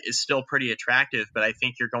Tech is still pretty attractive, but I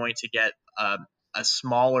think you're going to get a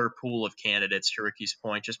smaller pool of candidates, to Ricky's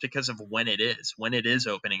point, just because of when it is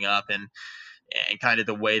opening up and kind of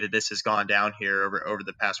the way that this has gone down here over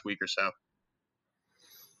the past week or so.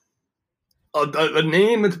 A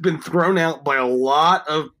name that's been thrown out by a lot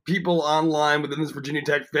of people online within this Virginia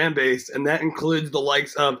Tech fan base, and that includes the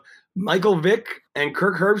likes of Michael Vick and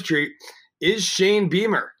Kirk Herbstreit, is Shane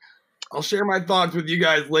Beamer. I'll share my thoughts with you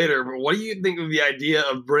guys later, but what do you think of the idea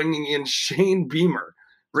of bringing in Shane Beamer?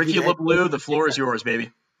 Ricky LeBlue, the floor is yours,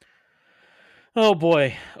 baby. Oh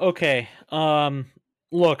boy. Okay.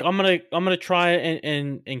 Look, I'm gonna try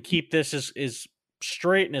and keep this as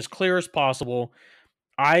straight and as clear as possible.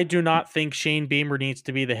 I do not think Shane Beamer needs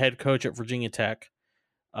to be the head coach at Virginia Tech.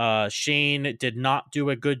 Shane did not do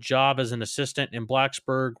a good job as an assistant in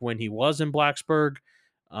Blacksburg when he was in Blacksburg.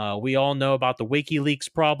 We all know about the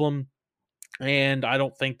WikiLeaks problem, and I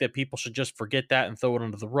don't think that people should just forget that and throw it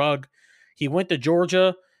under the rug. He went to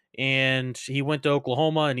Georgia, and he went to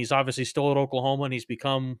Oklahoma, and he's obviously still at Oklahoma, and he's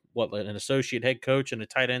become an associate head coach and a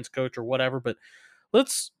tight ends coach or whatever. But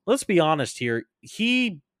let's be honest here.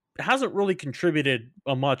 He hasn't really contributed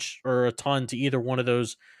a ton to either one of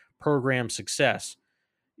those programs' success.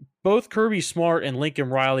 Both Kirby Smart and Lincoln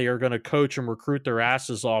Riley are going to coach and recruit their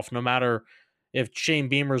asses off, no matter if Shane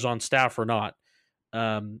Beamer's on staff or not.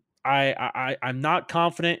 I'm not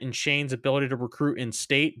confident in Shane's ability to recruit in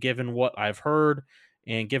state, given what I've heard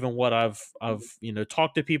and given what I've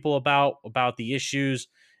talked to people about the issues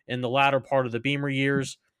in the latter part of the Beamer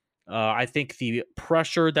years. I think the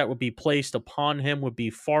pressure that would be placed upon him would be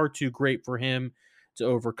far too great for him to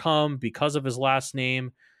overcome because of his last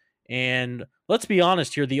name. And let's be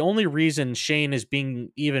honest here, the only reason Shane is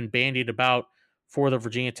being even bandied about for the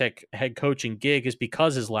Virginia Tech head coaching gig is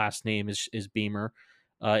because his last name is Beamer.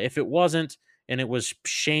 If it wasn't, and it was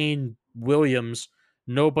Shane Williams,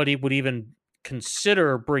 nobody would even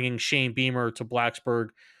consider bringing Shane Beamer to Blacksburg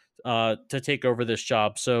to take over this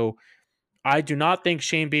job. So I do not think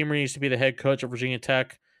Shane Beamer needs to be the head coach of Virginia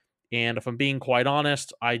Tech. And if I'm being quite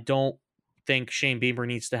honest, I don't think Shane Beamer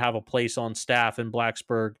needs to have a place on staff in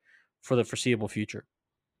Blacksburg for the foreseeable future.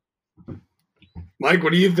 Mike,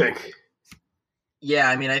 what do you think? Yeah,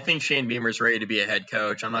 I mean, I think Shane Beamer's ready to be a head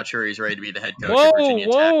coach. I'm not sure he's ready to be the head coach at Whoa, Virginia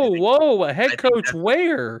Tech. whoa! A head think coach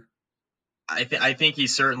where? I think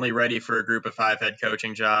he's certainly ready for a Group of 5 head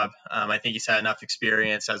coaching job. I think he's had enough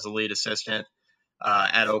experience as a lead assistant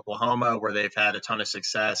at Oklahoma, where they've had a ton of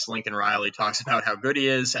success. Lincoln Riley talks about how good he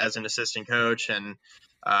is as an assistant coach and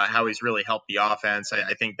how he's really helped the offense.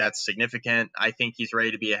 I think that's significant. I think he's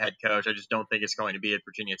ready to be a head coach. I just don't think it's going to be at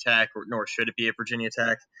Virginia Tech, nor should it be at Virginia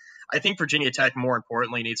Tech. I think Virginia Tech, more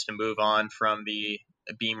importantly, needs to move on from the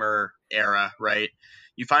Beamer era, right?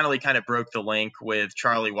 You finally kind of broke the link with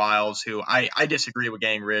Charlie Wiles, who I disagree with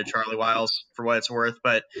getting rid of Charlie Wiles for what it's worth,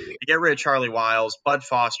 but to get rid of Charlie Wiles, Bud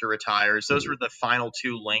Foster retires. Those were the final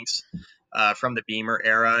 2 links from the Beamer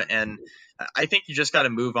era, and I think you just got to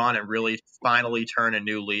move on and really finally turn a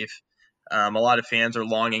new leaf. A lot of fans are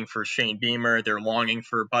longing for Shane Beamer. They're longing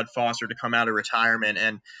for Bud Foster to come out of retirement.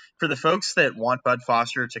 And for the folks that want Bud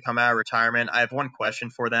Foster to come out of retirement, I have one question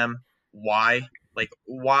for them. Why? Like,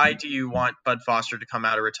 why do you want Bud Foster to come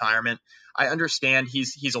out of retirement? I understand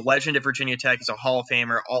he's a legend at Virginia Tech. He's a Hall of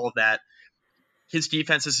Famer, all of that. His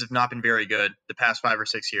defenses have not been very good the past 5 or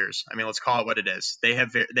 6 years. I mean, let's call it what it is. They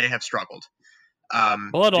have struggled.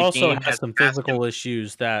 Bud also has some physical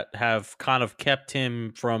issues that have kind of kept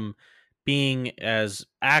him from being as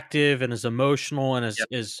active and as emotional and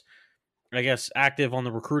as I guess active on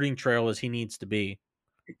the recruiting trail as he needs to be.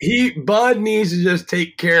 Bud needs to just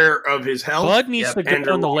take care of his health. Bud needs to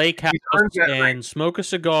go on the lake house and smoke a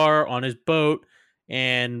cigar on his boat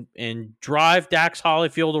and drive Dax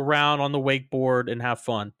Hollifield around on the wakeboard and have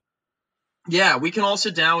fun. Yeah, we can all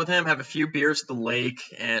sit down with him, have a few beers at the lake,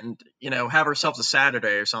 and have ourselves a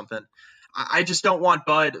Saturday or something. I just don't want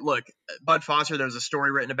Bud. Look, Bud Foster, there was a story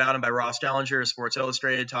written about him by Ross Dellinger of Sports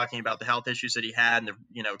Illustrated talking about the health issues that he had and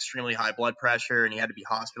the extremely high blood pressure, and he had to be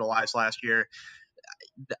hospitalized last year.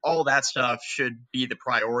 All that stuff should be the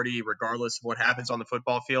priority regardless of what happens on the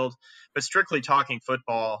football field. But strictly talking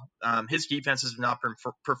football, his defenses have not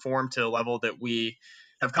performed to a level that we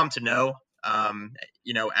have come to know.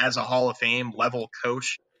 As a Hall of Fame level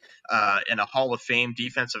coach and a Hall of Fame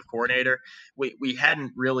defensive coordinator, we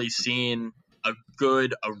hadn't really seen a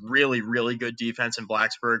really, really good defense in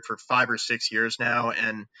Blacksburg for 5 or 6 years now.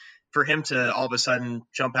 And for him to all of a sudden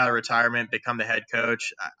jump out of retirement, become the head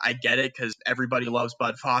coach, I get it because everybody loves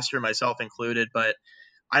Bud Foster, myself included, but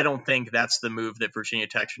I don't think that's the move that Virginia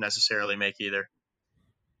Tech should necessarily make either.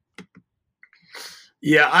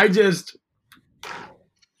 Yeah,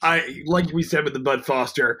 like we said with the Bud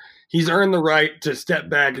Foster, he's earned the right to step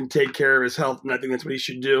back and take care of his health, and I think that's what he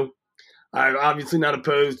should do. I'm obviously not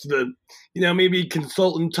opposed to the, maybe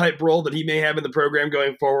consultant type role that he may have in the program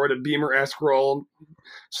going forward, a Beamer-esque role,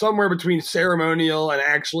 somewhere between ceremonial and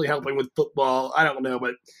actually helping with football. I don't know,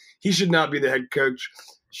 but he should not be the head coach.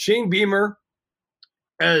 Shane Beamer,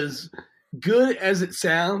 as good as it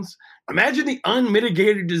sounds, imagine the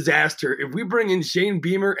unmitigated disaster if we bring in Shane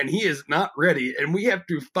Beamer and he is not ready and we have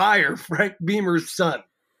to fire Frank Beamer's son.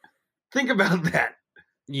 Think about that.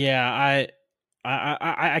 Yeah,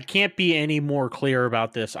 I can't be any more clear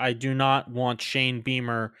about this. I do not want Shane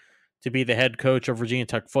Beamer to be the head coach of Virginia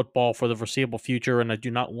Tech football for the foreseeable future, and I do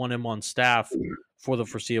not want him on staff for the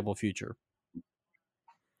foreseeable future.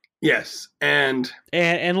 Yes, and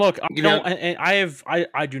look, I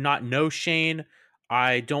do not know Shane.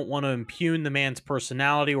 I don't want to impugn the man's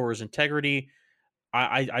personality or his integrity.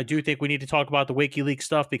 I do think we need to talk about the WikiLeaks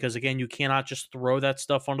stuff because, again, you cannot just throw that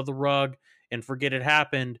stuff under the rug and forget it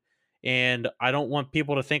happened. And I don't want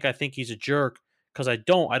people to think I think he's a jerk because I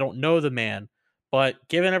don't. I don't know the man. But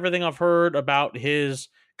given everything I've heard about his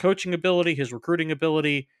coaching ability, his recruiting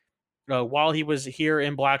ability, while he was here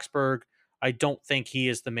in Blacksburg, I don't think he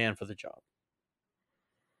is the man for the job.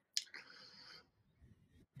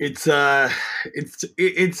 It's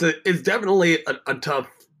definitely a tough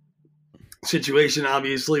situation.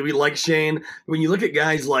 Obviously, we like Shane. When you look at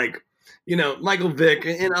guys like Michael Vick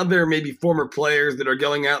and other maybe former players that are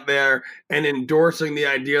going out there and endorsing the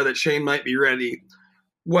idea that Shane might be ready.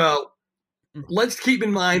 Well, let's keep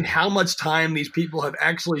in mind how much time these people have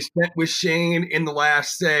actually spent with Shane in the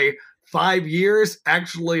last, say, 5 years,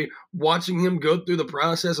 actually watching him go through the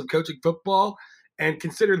process of coaching football, and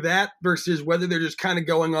consider that versus whether they're just kind of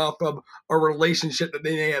going off of a relationship that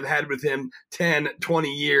they may have had with him 10, 20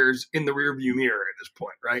 years in the rearview mirror at this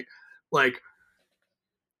point, right? Like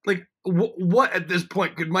what at this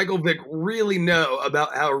point could Michael Vick really know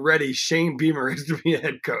about how ready Shane Beamer is to be a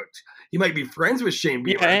head coach? He might be friends with Shane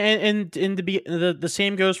Beamer. Yeah, and to be the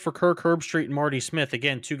same goes for Kirk Herbstreit and Marty Smith.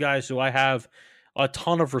 Again, two guys who I have a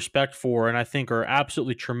ton of respect for and I think are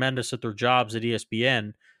absolutely tremendous at their jobs at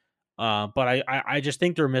ESPN. But I just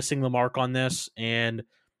think they're missing the mark on this, and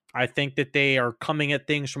I think that they are coming at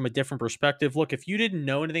things from a different perspective. Look, if you didn't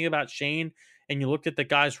know anything about Shane and you looked at the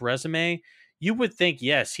guy's resume, you would think,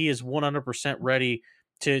 yes, he is 100% ready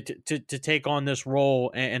to take on this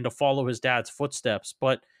role and to follow his dad's footsteps.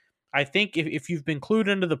 But I think if you've been clued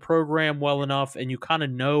into the program well enough and you kind of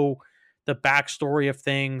know the backstory of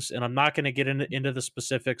things, and I'm not going to get into the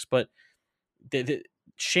specifics, but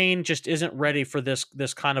Shane just isn't ready for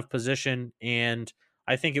this kind of position, and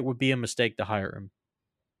I think it would be a mistake to hire him.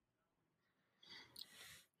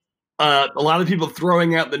 A lot of people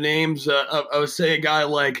throwing out the names of say a guy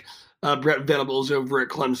like Brett Venables over at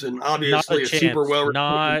Clemson. Obviously, a super well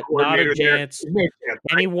not a chance. No chance, right?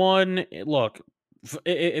 Anyone look?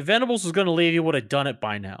 If Venables is going to leave, he would have done it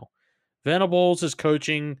by now. Venables is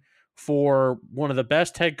coaching for one of the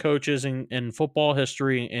best head coaches in football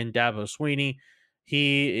history in Dabo Swinney.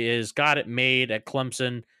 He is got it made at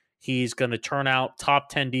Clemson. He's going to turn out top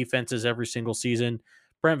 10 defenses every single season.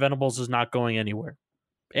 Brent Venables is not going anywhere.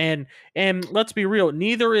 And let's be real,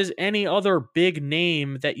 neither is any other big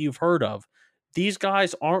name that you've heard of. These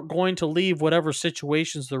guys aren't going to leave whatever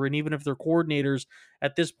situations they're in, even if they're coordinators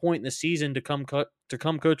at this point in the season to come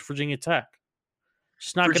coach Virginia Tech.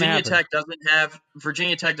 It's not going to happen.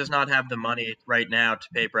 Virginia Tech does not have the money right now to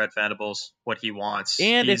pay Brett Venables what he wants.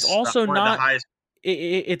 And it's also not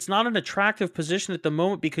it's not an attractive position at the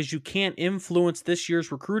moment because you can't influence this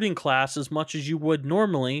year's recruiting class as much as you would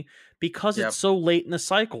normally because it's so late in the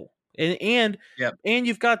cycle. And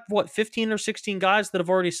you've got 15 or 16 guys that have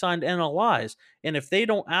already signed NLIs. And if they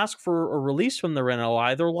don't ask for a release from their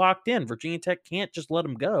NLI, they're locked in. Virginia Tech can't just let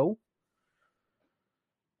them go.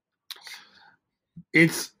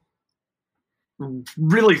 It's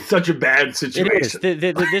really such a bad situation. It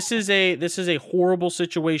is. This is a horrible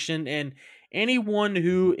situation, and anyone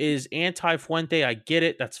who is anti-Fuente, I get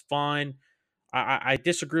it. That's fine. I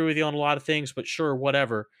disagree with you on a lot of things, but sure,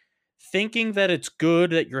 whatever. Thinking that it's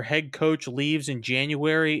good that your head coach leaves in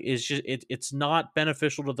January is just it's not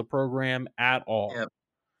beneficial to the program at all. Yeah.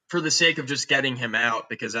 For the sake of just getting him out,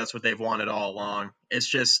 because that's what they've wanted all along. It's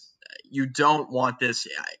just you don't want this.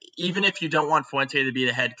 Even if you don't want Fuente to be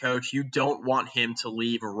the head coach, you don't want him to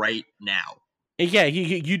leave right now. Yeah,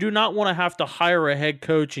 you do not want to have to hire a head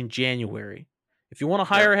coach in January. If you want to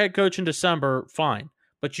hire a head coach in December, fine.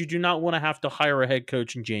 But you do not want to have to hire a head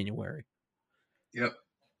coach in January. Yep.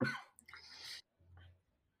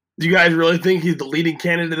 Do you guys really think he's the leading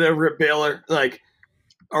candidate over at Baylor? Like,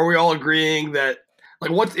 are we all agreeing that,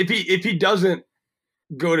 like, what's if he doesn't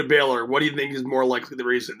go to Baylor, what do you think is more likely the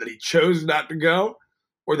reason? That he chose not to go,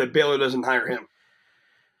 or that Baylor doesn't hire him?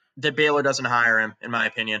 That Baylor doesn't hire him, in my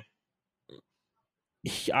opinion.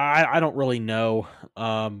 I don't really know.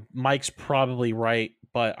 Mike's probably right,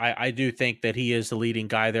 but I do think that he is the leading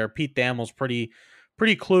guy there. Pete Thamel's pretty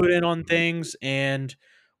clued in on things, and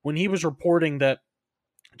when he was reporting that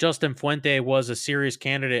Justin Fuente was a serious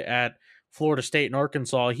candidate at Florida State and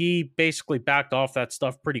Arkansas, he basically backed off that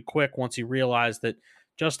stuff pretty quick once he realized that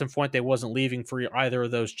Justin Fuente wasn't leaving for either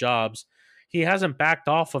of those jobs. He hasn't backed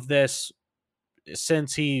off of this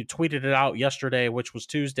since he tweeted it out yesterday, which was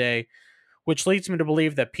Tuesday, which leads me to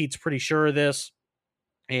believe that Pete's pretty sure of this,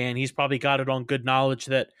 and he's probably got it on good knowledge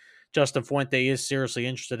that Justin Fuente is seriously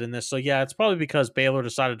interested in this. So yeah, it's probably because Baylor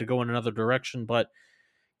decided to go in another direction, but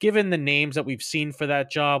given the names that we've seen for that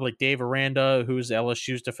job, like Dave Aranda, who's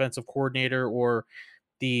LSU's defensive coordinator, or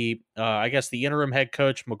the interim head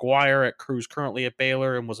coach McGuire who's currently at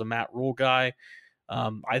Baylor and was a Matt Rule guy,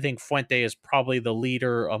 I think Fuente is probably the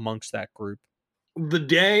leader amongst that group. The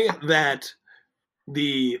day that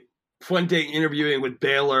the Fuente interviewing with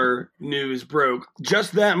Baylor news broke,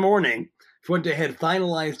 just that morning, Fuente had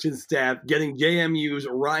finalized his staff, getting JMU's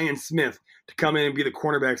Ryan Smith to come in and be the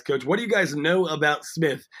cornerbacks coach. What do you guys know about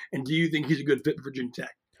Smith, and do you think he's a good fit for Virginia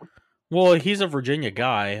Tech? Well, he's a Virginia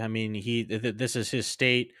guy. I mean, this is his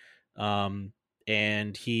state,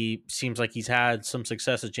 and he seems like he's had some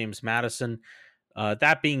success at James Madison.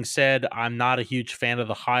 That being said, I'm not a huge fan of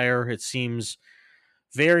the hire. It seems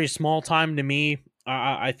very small time to me.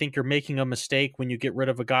 I think you're making a mistake when you get rid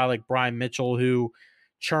of a guy like Brian Mitchell, who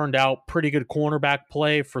churned out pretty good cornerback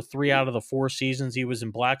play for 3 out of the 4 seasons he was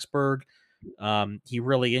in Blacksburg. He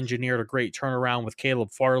really engineered a great turnaround with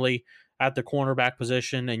Caleb Farley at the cornerback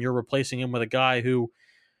position, and you're replacing him with a guy who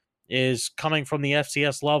is coming from the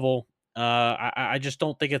FCS level. I just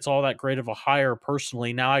don't think it's all that great of a hire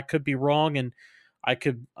personally. Now, I could be wrong, and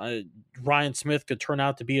Ryan Smith could turn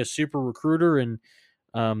out to be a super recruiter, and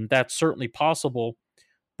that's certainly possible.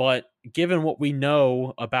 But given what we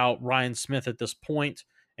know about Ryan Smith at this point,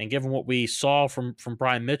 and given what we saw from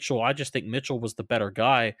Brian Mitchell, I just think Mitchell was the better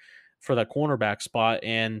guy. for that cornerback spot.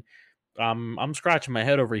 And I'm scratching my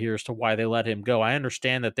head over here as to why they let him go. I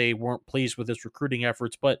understand that they weren't pleased with his recruiting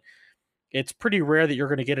efforts, but it's pretty rare that you're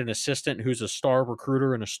going to get an assistant who's a star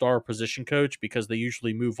recruiter and a star position coach, because they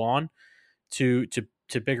usually move on to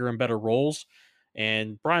bigger and better roles.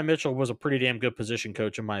 And Brian Mitchell was a pretty damn good position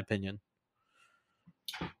coach, in my opinion.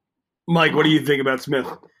 Mike, what do you think about Smith?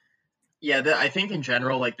 Yeah, I think in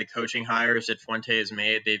general, like the coaching hires that Fuente has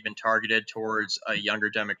made, they've been targeted towards a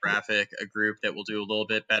younger demographic, a group that will do a little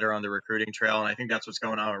bit better on the recruiting trail. And I think that's what's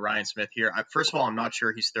going on with Ryan Smith here. First of all, I'm not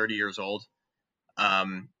sure he's 30 years old.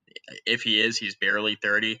 If he is, he's barely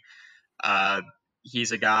 30.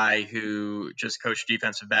 He's a guy who just coached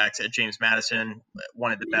defensive backs at James Madison,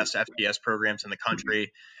 one of the best FBS programs in the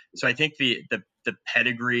country. So I think the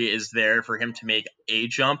pedigree is there for him to make a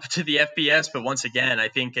jump to the FBS. But once again, I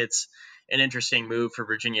think it's an interesting move for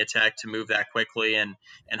Virginia Tech to move that quickly and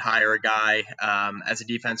hire a guy as a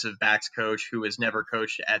defensive backs coach who has never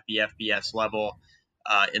coached at the FBS level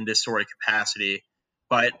in this sort of capacity.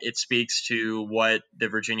 But it speaks to what the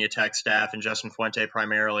Virginia Tech staff and Justin Fuente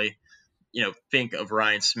primarily, think of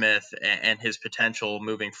Ryan Smith and his potential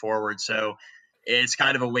moving forward. So it's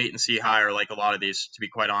kind of a wait and see hire, like a lot of these, to be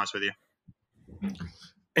quite honest with you.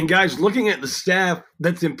 And guys, looking at the staff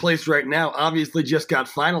that's in place right now, obviously just got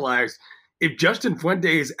finalized. If Justin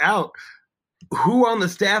Fuente is out, who on the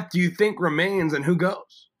staff do you think remains and who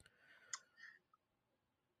goes?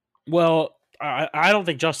 Well, I don't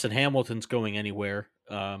think Justin Hamilton's going anywhere.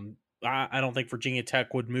 I don't think Virginia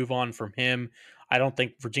Tech would move on from him. I don't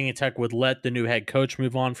think Virginia Tech would let the new head coach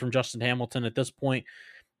move on from Justin Hamilton at this point.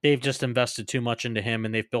 They've just invested too much into him,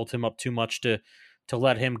 and they've built him up too much to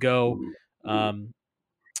let him go.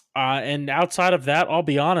 And outside of that, I'll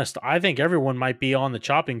be honest, I think everyone might be on the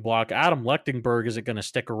chopping block. Adam Lechtenberg isn't going to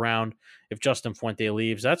stick around if Justin Fuente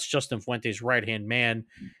leaves. That's Justin Fuente's right-hand man.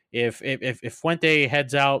 If Fuente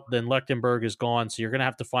heads out, then Lechtenberg is gone, so you're going to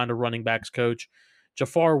have to find a running backs coach.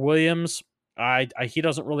 Jafar Williams, he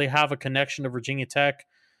doesn't really have a connection to Virginia Tech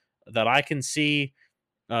that I can see.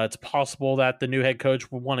 It's possible that the new head coach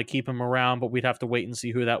would want to keep him around, but we'd have to wait and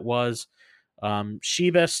see who that was.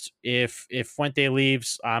 Shebest, if Fuente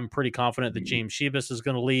leaves, I'm pretty confident that James Shebest is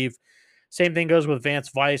going to leave. Same thing goes with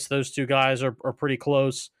Vance Weiss. Those two guys are pretty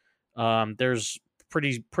close. There's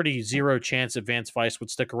pretty zero chance that Vance Weiss would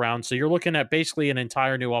stick around. So you're looking at basically an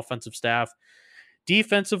entire new offensive staff.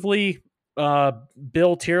 Defensively,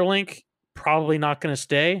 Bill Tierlink probably not going to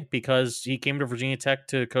stay because he came to Virginia Tech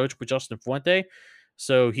to coach with Justin Fuente.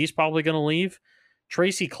 So he's probably going to leave.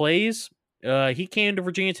 Tracy Claeys, he came to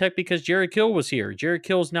Virginia Tech because Jerry Kill was here. Jerry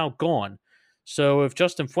Kill is now gone. So if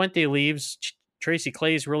Justin Fuente leaves, Tracy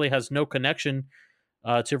Claeys really has no connection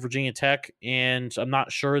to Virginia Tech, and I'm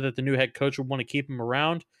not sure that the new head coach would want to keep him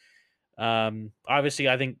around. Obviously,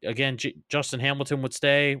 I think, again, Justin Hamilton would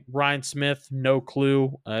stay. Ryan Smith, no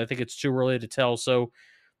clue. I think it's too early to tell. So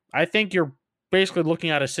I think you're basically looking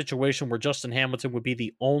at a situation where Justin Hamilton would be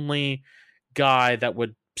the only guy that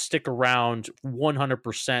would stick around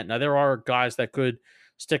 100%. Now, there are guys that could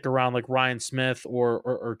stick around like Ryan Smith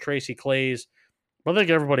or Tracy Claeys, but I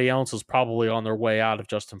think everybody else is probably on their way out if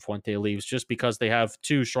Justin Fuente leaves just because they have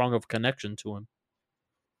too strong of a connection to him.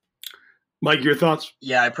 Mike, your thoughts?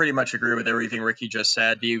 Yeah, I pretty much agree with everything Ricky just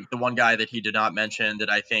said. The one guy that he did not mention that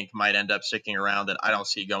I think might end up sticking around that I don't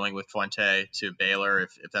see going with Fuente to Baylor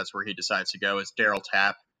if that's where he decides to go is Darryl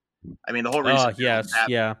Tapp. I mean, the whole reason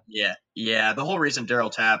the whole reason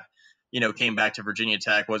Darryl Tapp, came back to Virginia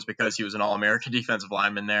Tech was because he was an All-American defensive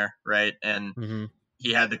lineman there, right? And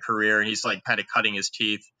he had the career, and he's like kind of cutting his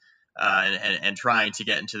teeth and trying to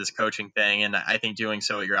get into this coaching thing. And I think doing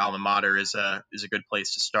so at your alma mater is a good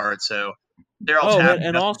place to start. So Darryl Tapp,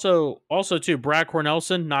 and also too, Brad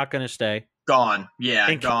Cornelsen not going to stay. Gone.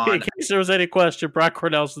 Yeah, gone. In case there was any question, Brad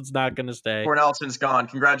Cornelson's not going to stay. Cornelson's gone.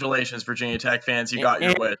 Congratulations, Virginia Tech fans. You got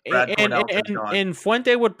your wish. Brad Cornelson's gone. And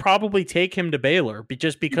Fuente would probably take him to Baylor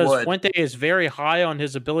just because Fuente is very high on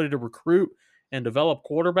his ability to recruit and develop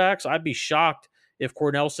quarterbacks. I'd be shocked if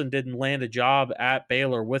Cornelsen didn't land a job at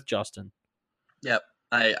Baylor with Justin. Yep,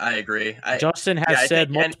 I agree. Justin has said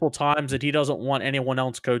multiple times that he doesn't want anyone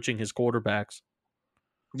else coaching his quarterbacks.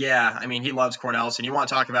 Yeah, I mean, he loves Cornelsen. You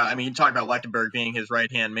talk about Lechtenberg being his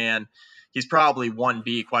right-hand man. He's probably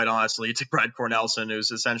 1B, quite honestly, to Brad Cornelsen,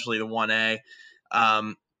 who's essentially the 1A.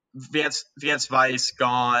 Vance Weiss,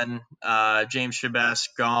 gone. James Shebest,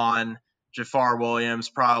 gone. Jafar Williams,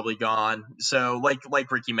 probably gone. So, like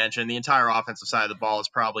Ricky mentioned, the entire offensive side of the ball is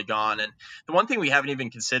probably gone. And the one thing we haven't even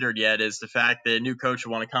considered yet is the fact that a new coach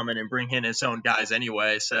will want to come in and bring in his own guys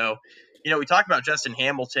anyway. So we talked about Justin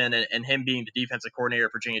Hamilton and him being the defensive coordinator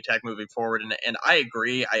at Virginia Tech moving forward. And I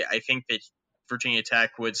agree. I think that Virginia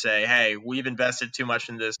Tech would say, hey, we've invested too much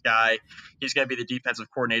in this guy. He's going to be the defensive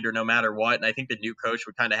coordinator no matter what. And I think the new coach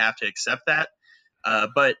would kind of have to accept that.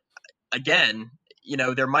 But again,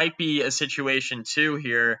 there might be a situation too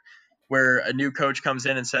here where a new coach comes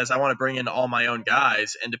in and says, I want to bring in all my own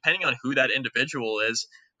guys. And depending on who that individual is,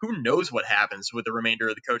 who knows what happens with the remainder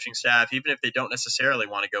of the coaching staff, even if they don't necessarily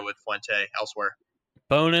want to go with Fuente elsewhere.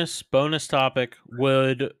 Bonus topic.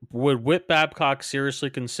 Would Whit Babcock seriously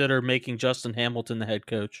consider making Justin Hamilton the head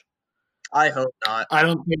coach? I hope not. I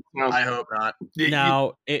don't think so. I hope not.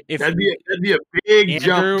 Now, if that'd be a big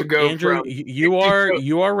jump to go Andrew, from. You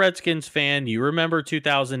are a Redskins fan. You remember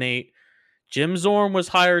 2008. Jim Zorn was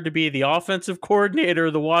hired to be the offensive coordinator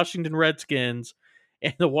of the Washington Redskins,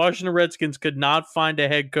 and the Washington Redskins could not find a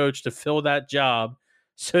head coach to fill that job.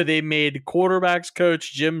 So they made quarterbacks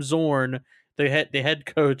coach Jim Zorn the head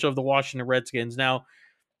coach of the Washington Redskins. Now,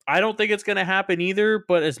 I don't think it's going to happen either,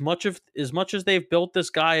 but as much as they've built this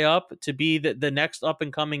guy up to be the next up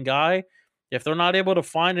and coming guy, if they're not able to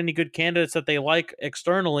find any good candidates that they like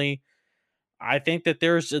externally, I think that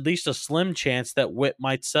there's at least a slim chance that Whit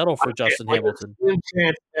might settle for Justin Hamilton. Slim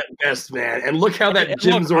chance at best, man. And look how that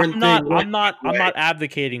Jim Zorn thing. I'm not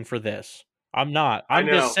advocating for this. I'm not. I'm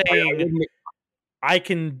just saying I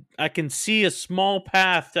can see a small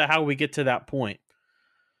path to how we get to that point.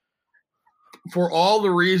 For all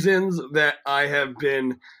the reasons that I have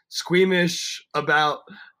been squeamish about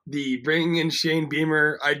the bringing in Shane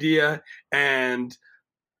Beamer idea and,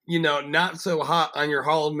 not so hot on your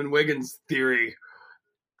Holloman Wiggins theory.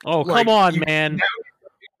 Oh, come on, man.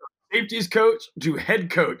 Safeties coach to head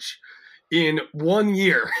coach in 1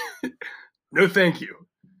 year. No, thank you.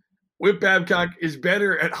 Whit Babcock is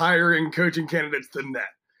better at hiring coaching candidates than that.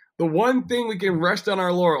 The one thing we can rest on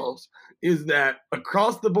our laurels is that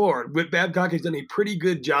across the board, Whit Babcock has done a pretty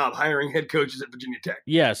good job hiring head coaches at Virginia Tech.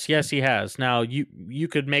 Yes, he has. Now, you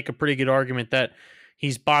could make a pretty good argument that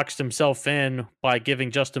he's boxed himself in by giving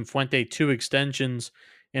Justin Fuente 2 extensions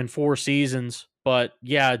in 4 seasons. But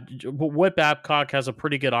yeah, Whit Babcock has a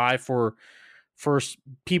pretty good eye for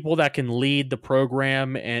people that can lead the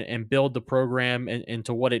program and build the program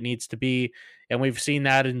into what it needs to be. And we've seen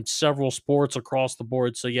that in several sports across the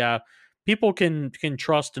board. So yeah, people can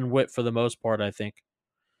trust in Whit for the most part, I think.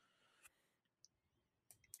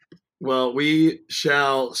 Well, we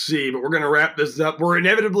shall see, but we're going to wrap this up. We're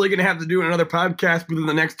inevitably going to have to do another podcast within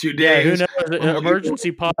the next 2 days. Yeah, who knows? An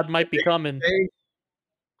emergency pod might be coming.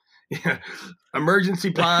 Yeah, emergency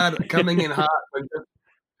pod coming in hot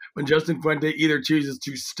when Justin Fuente either chooses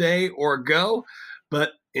to stay or go.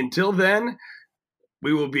 But until then,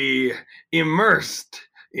 we will be immersed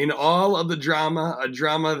in all of the drama, a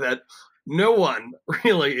drama that no one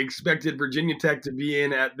really expected Virginia Tech to be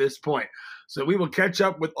in at this point. So we will catch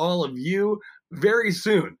up with all of you very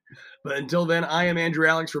soon. But until then, I am Andrew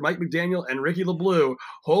Alex for Mike McDaniel and Ricky LeBlue.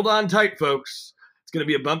 Hold on tight, folks. It's going to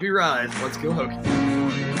be a bumpy ride. Let's go Hokies.